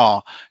teams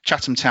are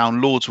Chatham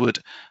Town, Lordswood,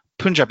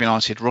 Punjab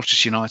United,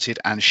 Rochester United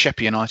and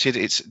Sheppey United.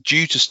 It's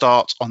due to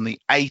start on the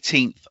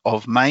 18th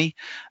of May.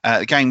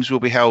 The games will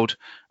be held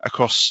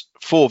across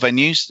 4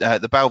 venues,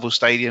 the Balville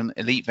Stadium,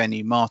 Elite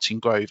Venue, Martin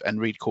Grove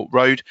and Reed Court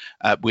Road,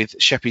 with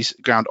Sheppey's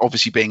ground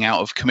obviously being out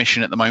of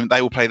commission at the moment.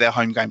 They will play their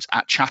home games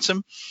at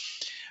Chatham.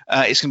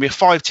 It's going to be a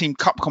 5-team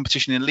cup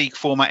competition in league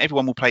format.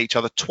 Everyone will play each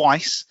other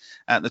twice.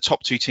 The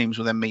top 2 teams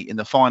will then meet in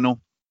the final.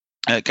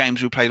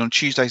 Games will be played on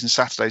Tuesdays and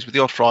Saturdays, with the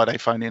odd Friday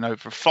phone in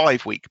over a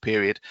 5-week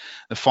period.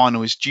 The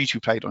final is due to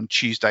be played on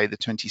Tuesday, the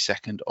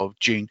 22nd of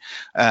June.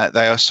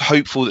 They are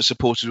hopeful that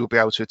supporters will be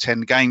able to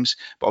attend games,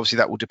 but obviously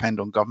that will depend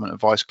on government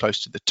advice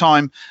close to the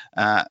time.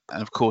 And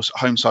of course,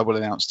 Homeside will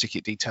announce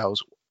ticket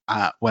details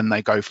when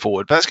they go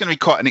forward. But that's going to be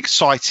quite an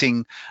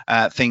exciting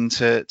thing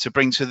to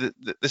bring to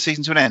the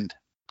season to an end.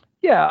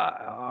 Yeah,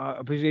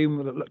 I presume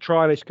that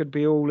trialists could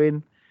be all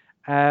in.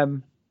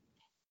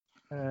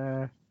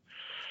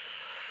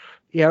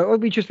 Yeah, it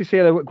would be just to see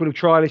how the good of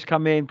trialists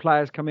come in,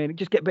 players come in,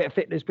 just get a bit of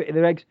fitness, bit of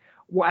their eggs.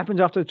 What happens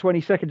after the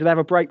 22nd? Do they have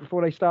a break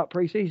before they start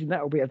pre-season?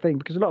 That will be a thing,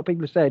 because a lot of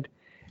people have said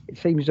it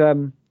seems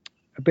a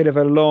bit of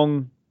a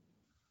long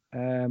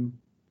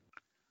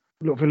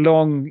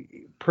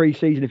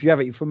pre-season if you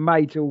have it from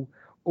May till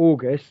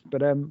August.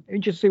 But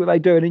interested to see what they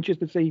do, and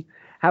interested to see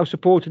how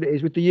supported it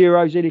is with the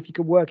Euros in. If you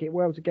can work it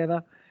well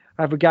together,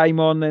 have a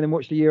game on, and then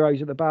watch the Euros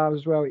at the bar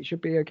as well. It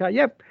should be okay.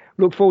 Yep,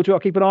 look forward to it. I'll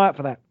keep an eye out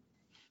for that.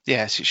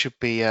 Yes, it should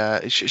be.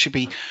 It should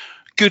be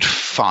good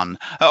fun.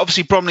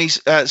 Obviously, Bromley's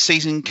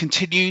season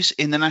continues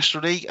in the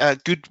National League.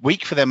 Good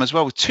week for them as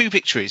well, with 2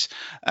 victories.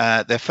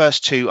 Their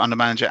first 2 under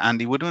manager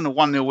Andy Woodman, a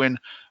 1-0 win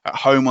at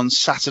home on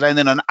Saturday, and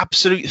then an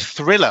absolute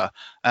thriller,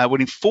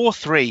 winning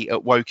 4-3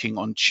 at Woking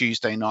on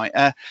Tuesday night.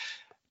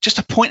 Just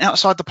a point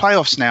outside the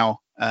playoffs now,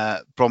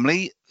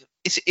 Bromley.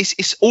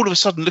 It's all of a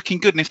sudden looking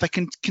good, and if they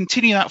can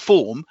continue that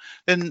form,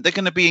 then they're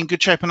going to be in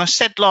good shape. And I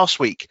said last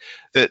week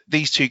that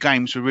these 2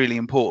 games were really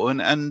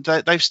important, and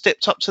they've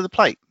stepped up to the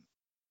plate.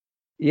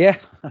 Yeah,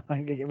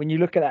 when you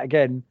look at that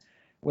again,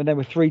 when they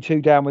were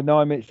 3-2 down with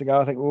 9 minutes to go,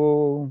 I think,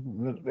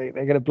 they're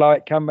going to blow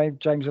it.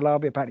 James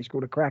Alabi apparently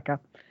scored a cracker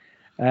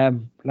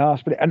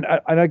last minute,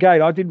 and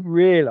again, I didn't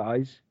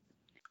realise.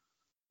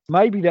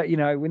 Maybe that,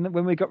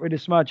 when we got rid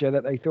of Smudger,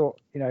 that they thought,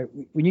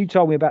 when you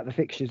told me about the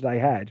fixtures they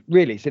had,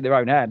 really, it's in their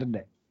own hand, isn't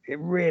it? It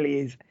really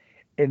is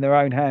in their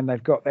own hand.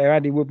 They've got their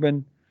Andy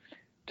Woodman.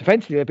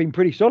 Defensively, they've been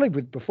pretty solid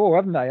with before,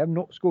 haven't they? Have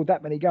not scored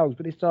that many goals,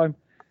 but this time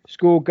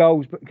scored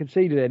goals but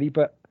conceded any,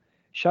 but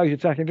shows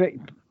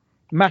attacking.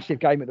 Massive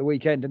game at the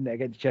weekend, didn't it,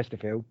 against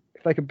Chesterfield?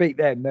 If they can beat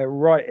them, they're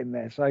right in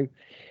there. So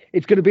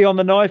it's going to be on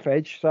the knife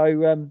edge.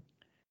 So,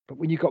 but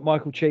when you've got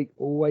Michael Cheek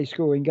always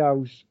scoring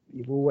goals,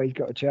 you've always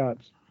got a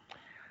chance.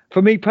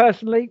 For me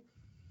personally,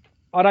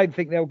 I don't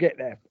think they'll get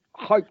there.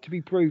 Hope to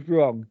be proved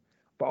wrong,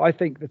 but I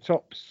think the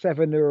top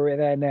 7 who are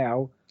there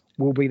now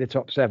will be the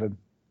top 7.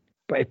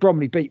 But if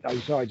Bromley beat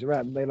those sides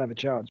around, they'll have a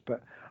chance.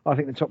 But I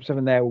think the top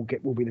 7 there will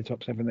be the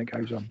top 7 that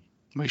goes on.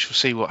 We shall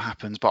see what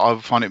happens, but I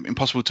find it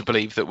impossible to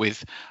believe that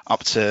with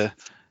up to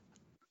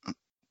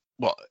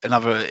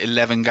another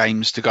 11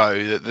 games to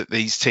go, that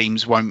these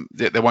teams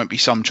there won't be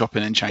some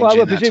chopping and changing.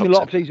 Well, I presume a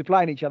lot of teams are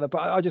playing each other,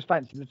 but I just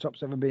fancy the top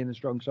 7 being the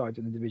strong sides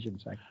in the division.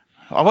 So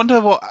I wonder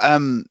what.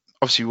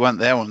 Obviously, we weren't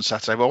there on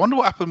Saturday, but I wonder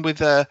what happened with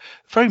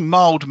very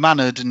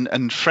mild-mannered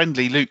and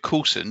friendly Luke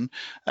Coulson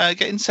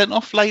getting sent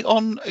off late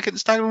on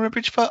against Dagenham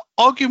Bridge for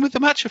arguing with the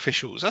match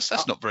officials.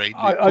 That's not very.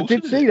 I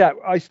did see that.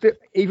 I still,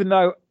 even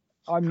though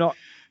I'm not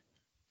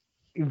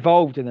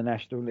involved in the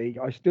National League,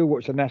 I still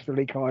watch the National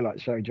League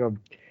highlights show, John.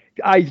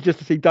 Just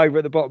to see Dover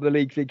at the bottom of the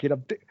league, thinking,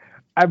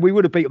 and we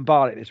would have beaten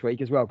Barnet this week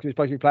as well because we're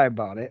supposed to be playing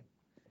Barnet.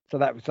 So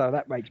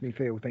that makes me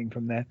feel thing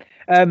from there.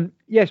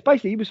 Yes,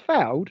 basically he was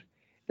fouled.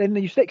 Then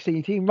the next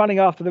thing, team running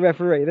after the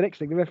referee. The next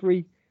thing, the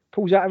referee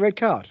pulls out a red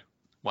card.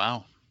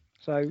 Wow.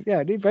 So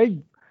yeah,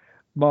 very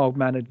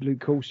mild-mannered Luke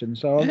Coulson.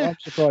 So I'm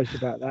surprised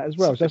about that as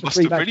well. So that's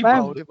a 3-match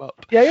ban.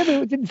 Yeah,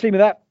 but it didn't seem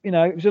that.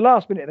 It was the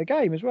last minute of the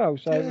game as well.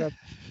 So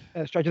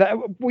straight to that.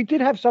 We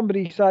did have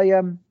somebody say,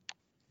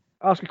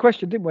 ask a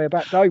question, didn't we,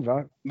 about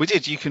Dover? We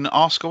did. You can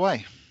ask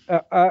away.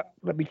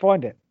 Let me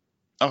find it.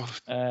 Oh,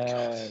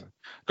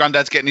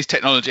 Grandad's getting his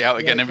technology out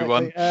again,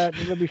 everyone.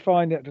 Let me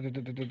find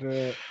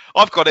it.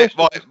 I've got it.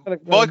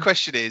 My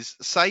question is,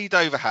 say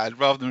Dover had,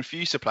 rather than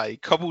refuse to play,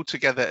 cobbled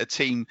together a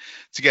team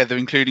together,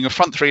 including a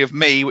front 3 of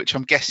me, which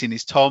I'm guessing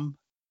is Tom.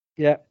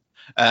 Yeah.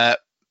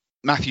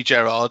 Matthew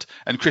Gerrard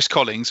and Chris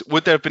Collings.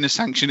 Would there have been a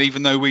sanction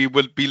even though we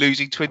would be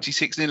losing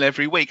 26-0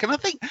 every week? And I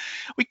think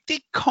we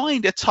did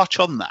kind of touch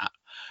on that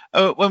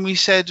when we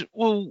said,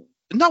 well,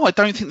 no, I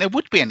don't think there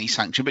would be any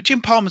sanction. But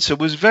Jim Parmenter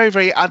was very,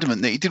 very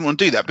adamant that he didn't want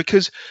to do that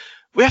because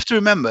we have to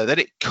remember that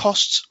it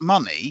costs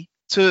money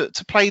to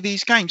play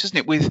these games, doesn't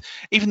it? With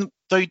even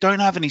though you don't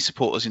have any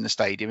supporters in the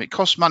stadium, it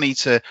costs money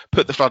to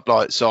put the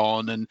floodlights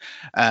on and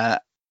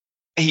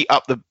heat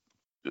up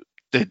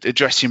the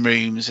dressing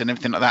rooms and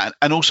everything like that,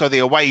 and also the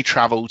away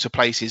travel to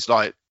places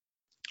like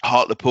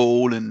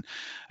Hartlepool and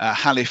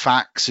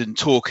Halifax and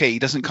Torquay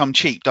doesn't come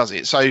cheap, does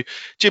it? So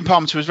Jim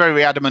Parmenter was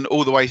very adamant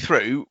all the way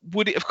through.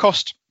 Would it have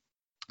cost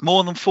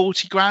more than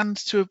 40 grand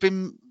to have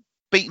been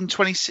beaten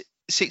 26-0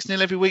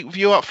 every week with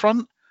you up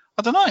front?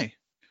 I don't know.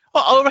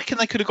 I reckon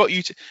they could have got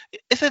you to,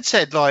 if they'd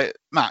said, like,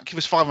 Matt, give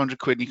us 500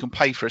 quid and you can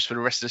pay for us for the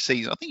rest of the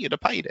season, I think you'd have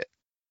paid it.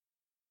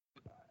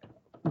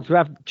 To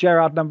have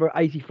Gerrard number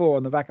 84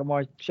 on the back of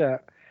my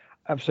shirt,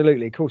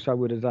 absolutely. Of course, I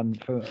would have done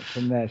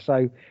from there.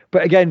 So,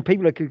 but again,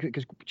 people are,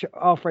 because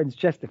our friends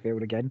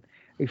Chesterfield again,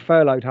 who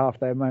furloughed half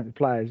their amount of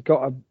players,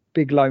 got a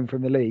big loan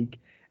from the league,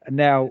 and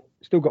now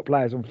still got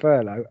players on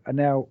furlough, and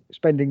now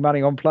spending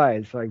money on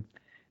players. So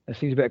there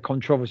seems a bit of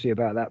controversy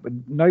about that, but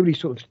nobody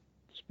sort of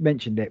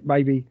mentioned it.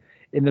 Maybe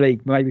in the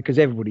league, maybe because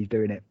everybody's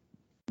doing it.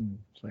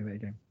 So there you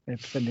go. They're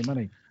spending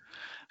money.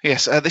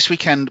 Yes, this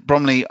weekend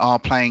Bromley are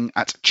playing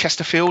at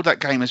Chesterfield. That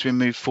game has been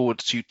moved forward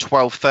to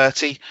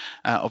 12:30,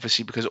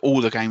 obviously because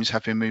all the games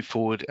have been moved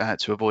forward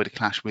to avoid a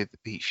clash with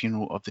the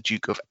funeral of the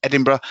Duke of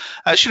Edinburgh.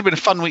 It should have been a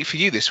fun week for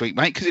you this week,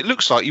 mate, because it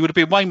looks like you would have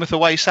been Weymouth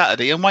away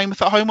Saturday and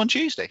Weymouth at home on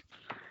Tuesday.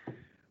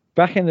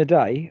 Back in the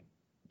day,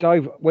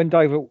 when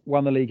Dover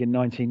won the league in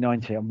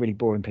 1990, I'm really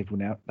boring people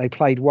now, they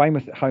played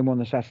Weymouth at home on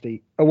the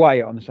Saturday,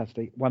 away on the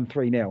Saturday, won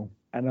 3-0.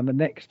 And on the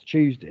next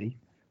Tuesday,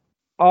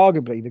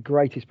 arguably the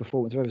greatest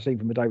performance I've ever seen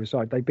from the Dover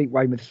side, they beat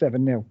Weymouth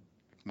 7-0.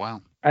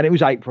 Wow. And it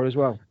was April as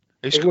well.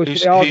 Who scored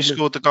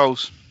the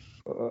goals?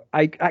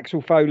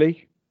 Axel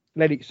Foley,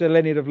 Sir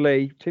Leonard of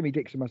Lee, Timmy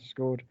Dixon must have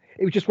scored.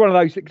 It was just one of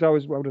those things. I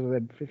was, what was I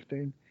then,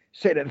 15?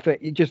 Sitting at the thing,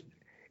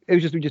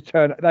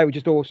 they were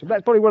just awesome.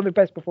 That's probably one of the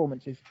best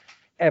performances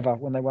ever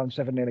when they won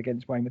 7-0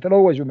 against Weymouth. I'll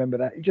always remember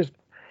that. It just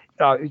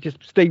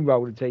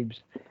steamrolled the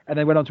teams. And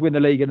they went on to win the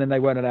league and then they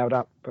weren't allowed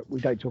up. But we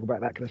don't talk about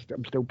that because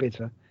I'm still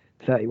bitter,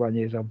 31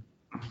 years on.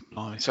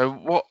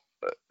 So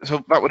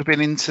that would have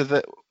been into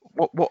the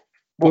what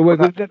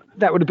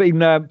that would have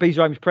been Bees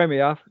Rhymes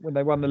Premier when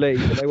they won the league,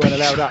 but they weren't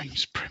allowed up.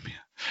 Premier.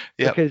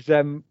 Yep. Because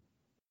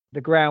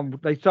the ground,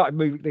 they started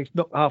moving, they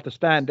knocked half the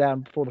stand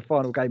down before the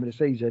final game of the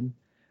season,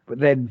 but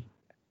then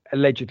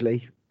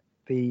allegedly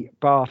the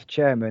Bath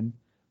chairman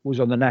was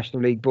on the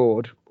National League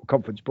board, or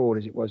conference board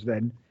as it was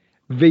then,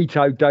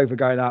 vetoed Dover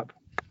going up,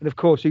 and of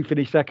course who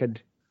finished second?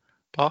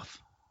 Bath.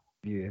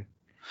 Yeah.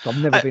 So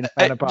I've never been a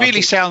fan of Bath.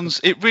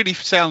 It really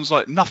sounds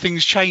like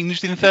nothing's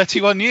changed in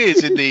 31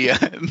 years in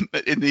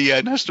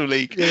the National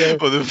League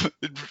or the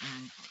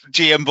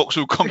GM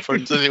Vauxhall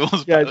Conference as it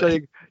was. Yeah,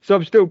 so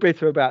I'm still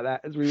bitter about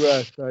that as we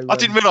were. So I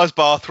didn't realise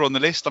Bath were on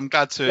the list. I'm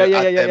glad to add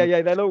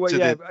them They'll always, to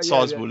the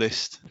sizable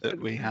list that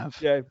we have.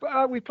 Yeah,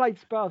 but we played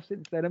Bath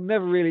since then. I've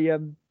never really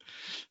had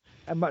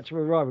much of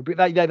a rival, but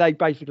they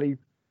basically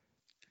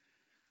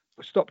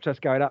stopped us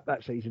going up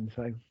that season.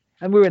 So,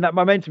 and we were in that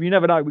momentum. You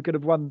never know. We could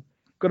have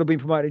been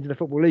promoted into the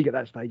Football League at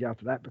that stage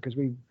after that because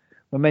we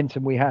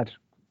had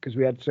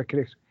Sir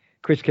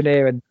Chris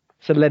Kinnear and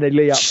Sir Leonard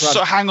Lee up front.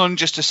 So hang on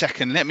just a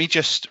second. Let me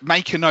just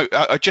make a note.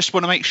 I just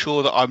want to make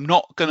sure that I'm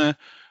not going to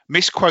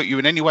misquote you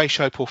in any way,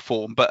 shape or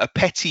form, but a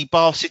petty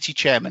Bath City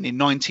chairman in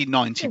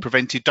 1990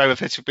 prevented Dover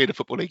from being a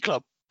Football League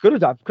club. Could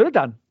have done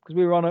because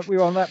we were on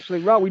an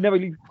absolute roll. We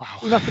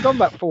must have gone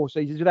back 4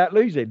 seasons without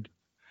losing.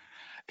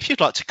 If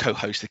you'd like to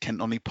co-host the Kent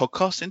Non-League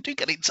podcast, then do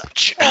get in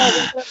touch.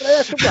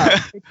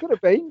 It could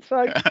have been.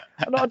 So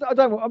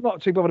I'm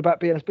not too bothered about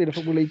being a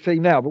Football League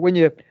team now. But when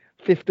you're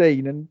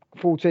 15 and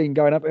 14,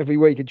 going up every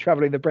week and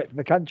travelling the breadth of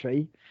the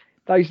country,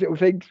 those little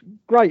things,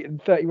 great.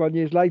 And 31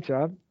 years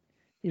later,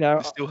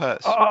 it still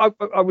hurts. I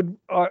would,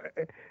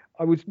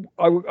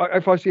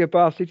 if I see a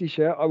Bath City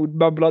shirt, I would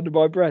mumble under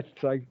my breath.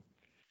 So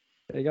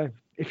there you go.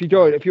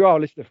 If you are a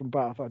listener from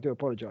Bath, I do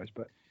apologise,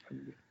 but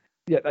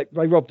yeah,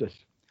 they robbed us.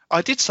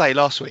 I did say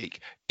last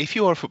week, if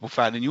you are a football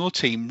fan and your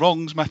team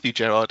wrongs Matthew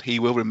Gerrard, he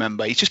will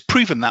remember. He's just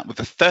proven that with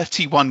a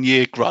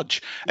 31-year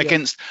grudge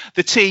against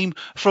the team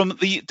from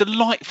the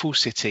delightful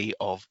city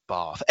of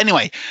Bath.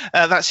 Anyway,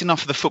 that's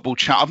enough of the football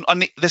chat.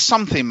 There's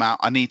something, Matt,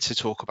 I need to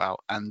talk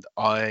about, and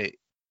I've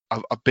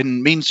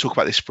been meaning to talk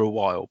about this for a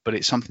while, but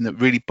it's something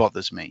that really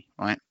bothers me,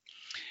 right?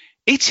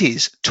 It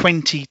is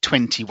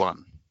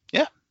 2021,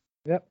 yeah?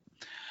 Yep.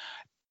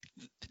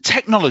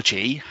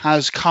 Technology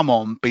has come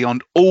on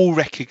beyond all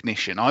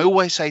recognition. I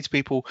always say to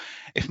people,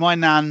 if my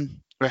nan,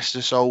 rest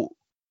her soul,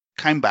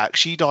 came back,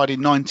 she died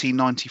in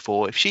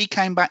 1994. If she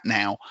came back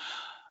now,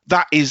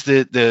 that is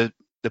the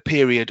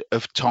period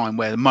of time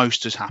where the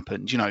most has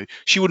happened.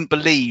 She wouldn't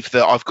believe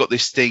that I've got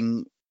this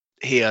thing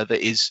here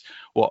that is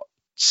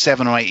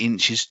 7 or 8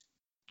 inches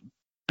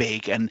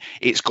big, and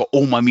it's got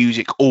all my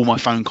music, all my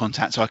phone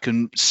contacts. I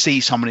can see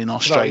someone in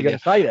Australia.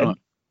 Yeah.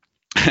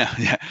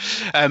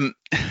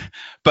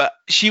 But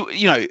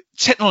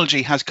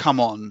technology has come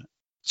on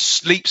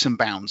leaps and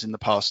bounds in the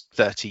past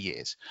 30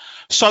 years.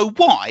 So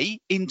why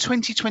in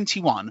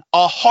 2021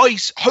 are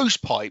hose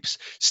pipes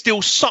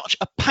still such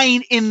a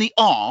pain in the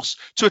arse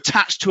to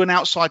attach to an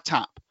outside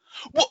tap?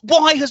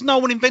 Why has no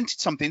one invented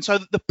something so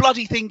that the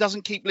bloody thing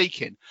doesn't keep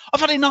leaking?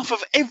 I've had enough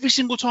of every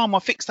single time I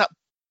fix that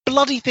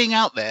bloody thing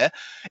out there,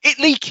 it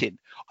leaking.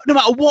 No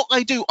matter what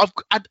they do, I've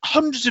had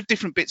hundreds of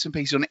different bits and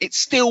pieces on it. It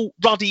still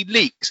bloody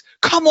leaks.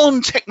 Come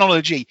on,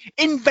 technology.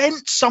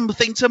 Invent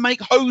something to make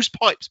hose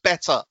pipes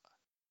better.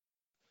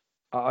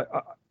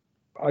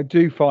 I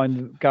do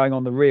find going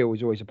on the reel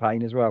is always a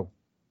pain as well.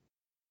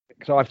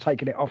 Because I've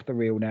taken it off the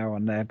reel now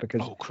on there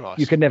because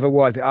you can never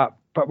wipe it up.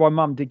 But my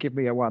mum did give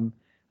me a one,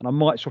 and I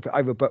might swap it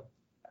over. But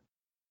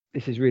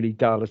this is really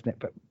dull, isn't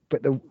it?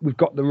 But we've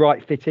got the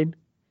right fitting,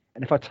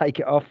 and if I take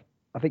it off,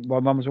 I think my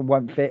mum's one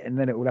won't fit, and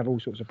then it will have all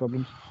sorts of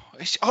problems.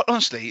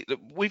 Honestly,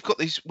 we've got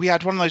these. We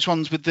had one of those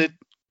ones with the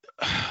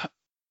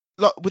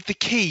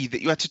key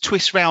that you had to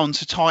twist round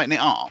to tighten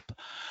it up,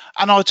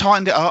 and I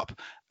tightened it up,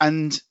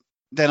 and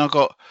then I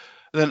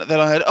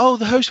heard, oh,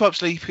 the hose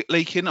pipe's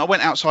leaking. I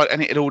went outside,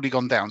 and it had already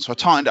gone down, so I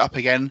tightened it up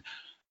again.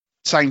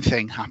 Same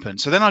thing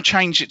happened. So then I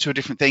changed it to a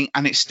different thing,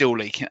 and it's still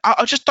leaking.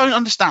 I just don't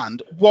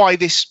understand why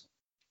this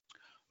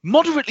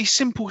moderately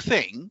simple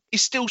thing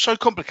is still so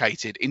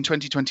complicated in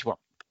 2021.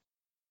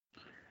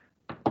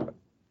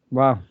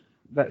 Wow,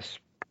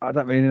 I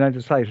don't really know what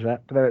to say to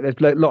that, but there's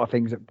a lot of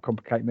things that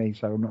complicate me,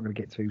 so I'm not going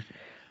to get too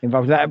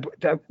involved in that.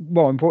 But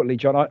more importantly,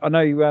 John, I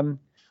know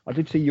I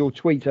did see your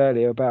tweet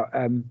earlier about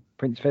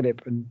Prince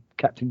Philip and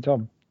Captain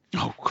Tom.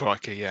 Oh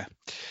crikey, yeah.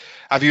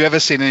 Have you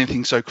ever seen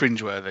anything so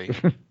cringeworthy?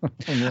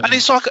 Yeah. And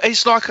it's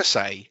like I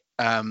say,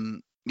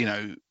 you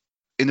know,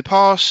 in the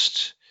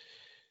past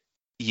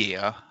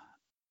year,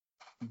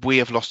 we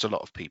have lost a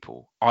lot of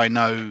people. I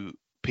know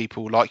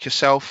people like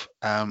yourself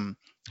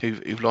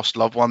who've lost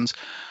loved ones.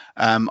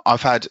 I've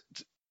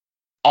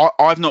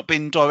not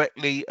been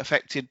directly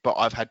affected, but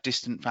I've had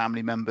distant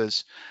family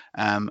members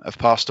have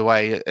passed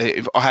away.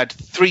 I had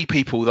 3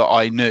 people that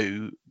I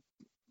knew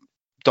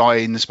die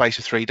in the space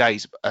of 3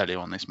 days earlier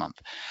on this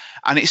month,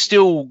 and it's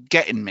still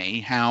getting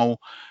me how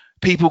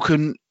people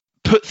can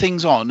put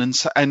things on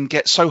and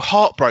get so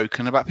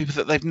heartbroken about people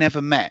that they've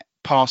never met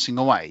passing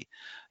away.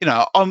 You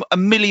know, I'm a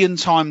million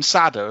times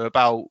sadder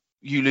about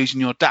you losing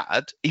your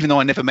dad, even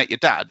though I never met your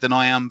dad, than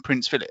I am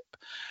Prince Philip.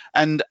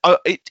 And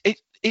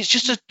it's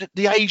just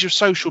the age of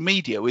social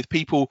media with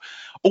people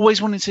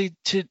always wanting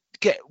to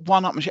get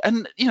one up.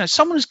 And, you know,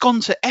 someone has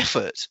gone to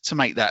effort to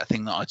make that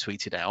thing that I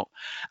tweeted out.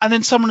 And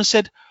then someone has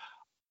said,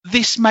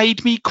 this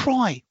made me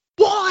cry.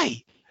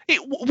 Why?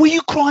 Were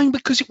you crying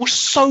because it was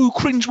so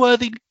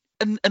cringeworthy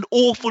and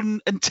awful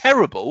and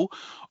terrible?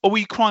 Or were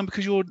you crying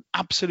because you're an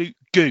absolute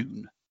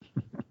goon?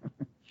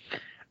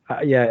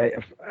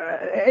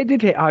 It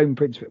did hit home,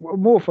 Prince.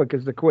 More for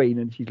because the Queen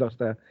and she's lost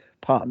her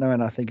partner,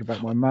 and I think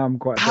about my mum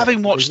quite.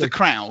 Having watched The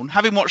Crown,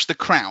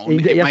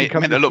 it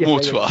meant a lot more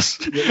to us.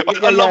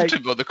 I loved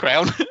him on The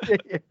Crown.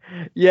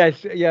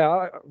 Yes,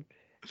 yeah.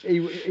 He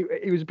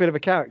was a bit of a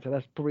character.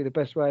 That's probably the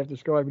best way of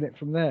describing it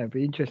from there. It'd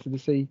be interesting to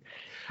see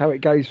how it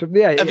goes from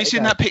there. Have you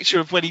seen that picture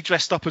of when he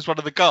dressed up as one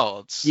of the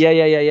guards? Yeah.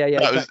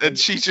 Exactly. And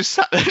she's just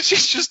sat there.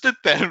 She's just stood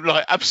there and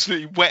like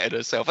absolutely wetted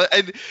herself.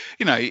 And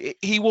you know,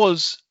 he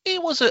was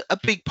a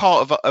big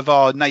part of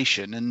our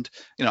nation. And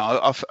you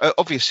know,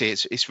 obviously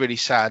it's really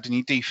sad, and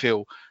you do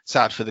feel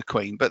sad for the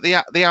Queen. But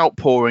the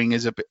outpouring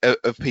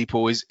of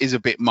people is a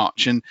bit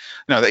much. And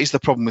you know, that is the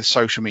problem with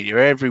social media.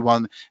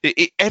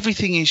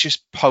 Everything is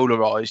just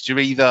polarized. You're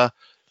either,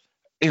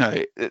 you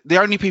know,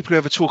 the only people who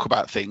ever talk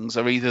about things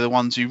are either the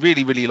ones who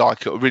really, really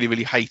like it or really,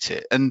 really hate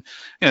it. And,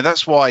 you know,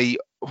 that's why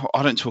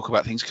I don't talk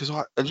about things, because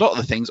a lot of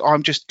the things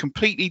I'm just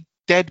completely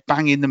dead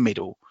bang in the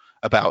middle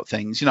about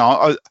things. You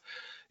know,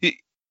 you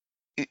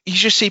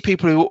just see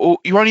people who,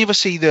 you only ever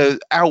see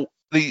the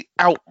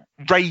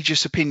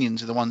outrageous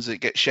opinions are the ones that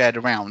get shared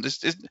around. It's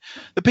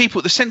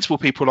the sensible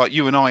people like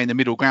you and I in the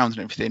middle ground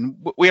and everything,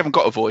 we haven't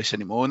got a voice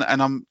anymore.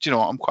 And I'm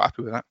quite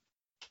happy with that.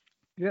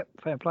 Yep,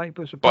 fair play.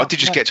 But I did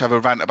just get to have a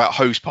rant about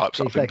hose pipes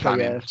that I've been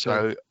planning,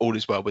 so all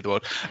is well with the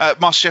world.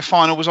 MasterChef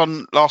final was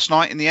on last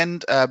night in the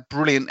end.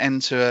 Brilliant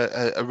end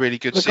to a really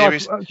good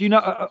series. Do you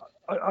know,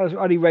 I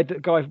only read that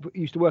a guy who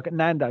used to work at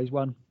Nando's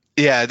won.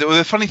 Yeah,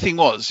 the funny thing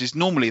is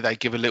normally they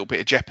give a little bit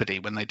of jeopardy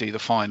when they do the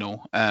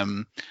final,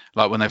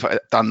 like when they've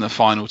done the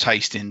final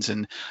tastings,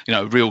 and you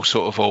know, real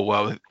sort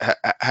of,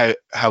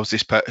 how's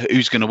this?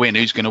 Who's going to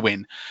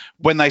win?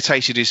 When they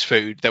tasted his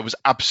food, there was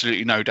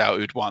absolutely no doubt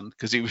who'd won,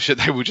 because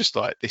they were just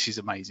like, this is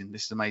amazing.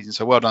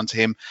 So well done to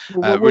him.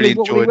 Really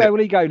enjoyed it. Where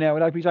will he go now?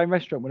 Will he open his own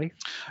restaurant? Will he?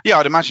 Yeah,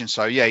 I'd imagine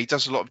so. Yeah, he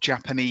does a lot of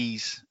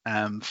Japanese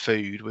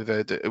food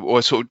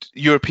or sort of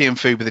European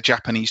food with a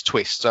Japanese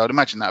twist. So I'd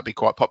imagine that'd be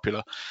quite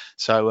popular.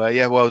 So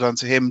yeah, well done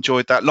to him.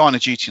 Enjoyed that. Line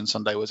of Duty on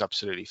Sunday was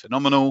absolutely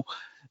phenomenal.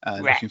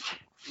 Rat.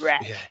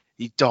 Yeah,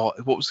 he died.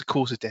 What was the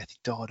cause of death? He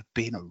died of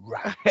being a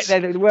rat.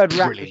 The word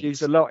rat was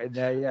used a lot in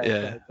there.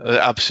 Yeah,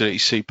 absolutely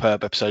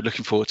superb episode.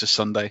 Looking forward to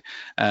Sunday,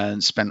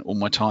 and spent all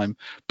my time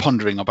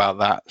pondering about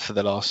that for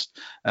the last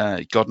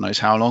God knows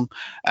how long.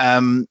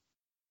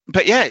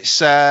 But yeah,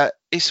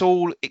 it's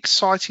all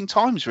exciting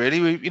times,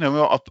 really.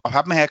 I've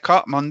had my hair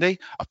cut Monday.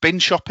 I've been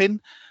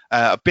shopping.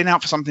 I've been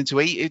out for something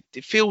to eat.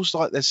 It feels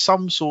like there's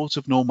some sort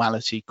of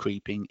normality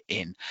creeping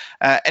in.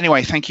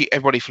 Anyway, thank you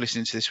everybody for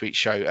listening to this week's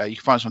show. You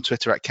can find us on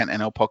Twitter at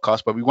KentNL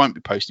Podcast, where we won't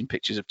be posting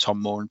pictures of Tom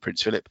Moore and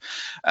Prince Philip.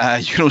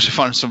 You can also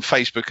find us on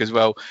Facebook as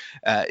well.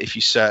 If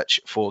you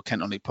search for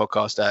Kent On League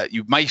Podcast,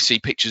 you may see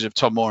pictures of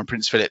Tom Moore and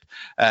Prince Philip.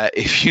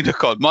 If you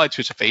look on my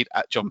Twitter feed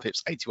at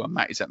JohnPips81,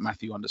 Matt is at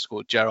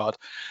Matthew_Gerard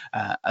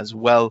as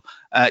well.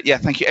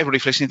 Thank you everybody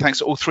for listening. Thanks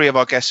to all three of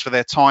our guests for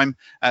their time.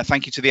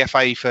 Thank you to the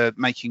FA for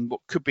making what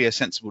could be a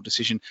sensible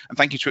decision, and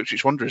thank you to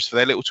Ipswich Wanderers for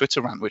their little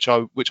Twitter rant, which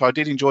I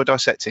did enjoy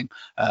dissecting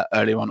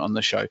earlier on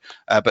the show.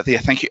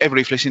 Thank you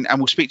everybody for listening, and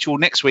we'll speak to you all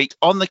next week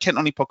on the Kent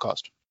On League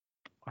Podcast.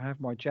 I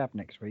have my jab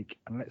next week,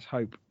 and let's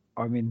hope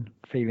I'm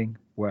feeling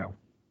well.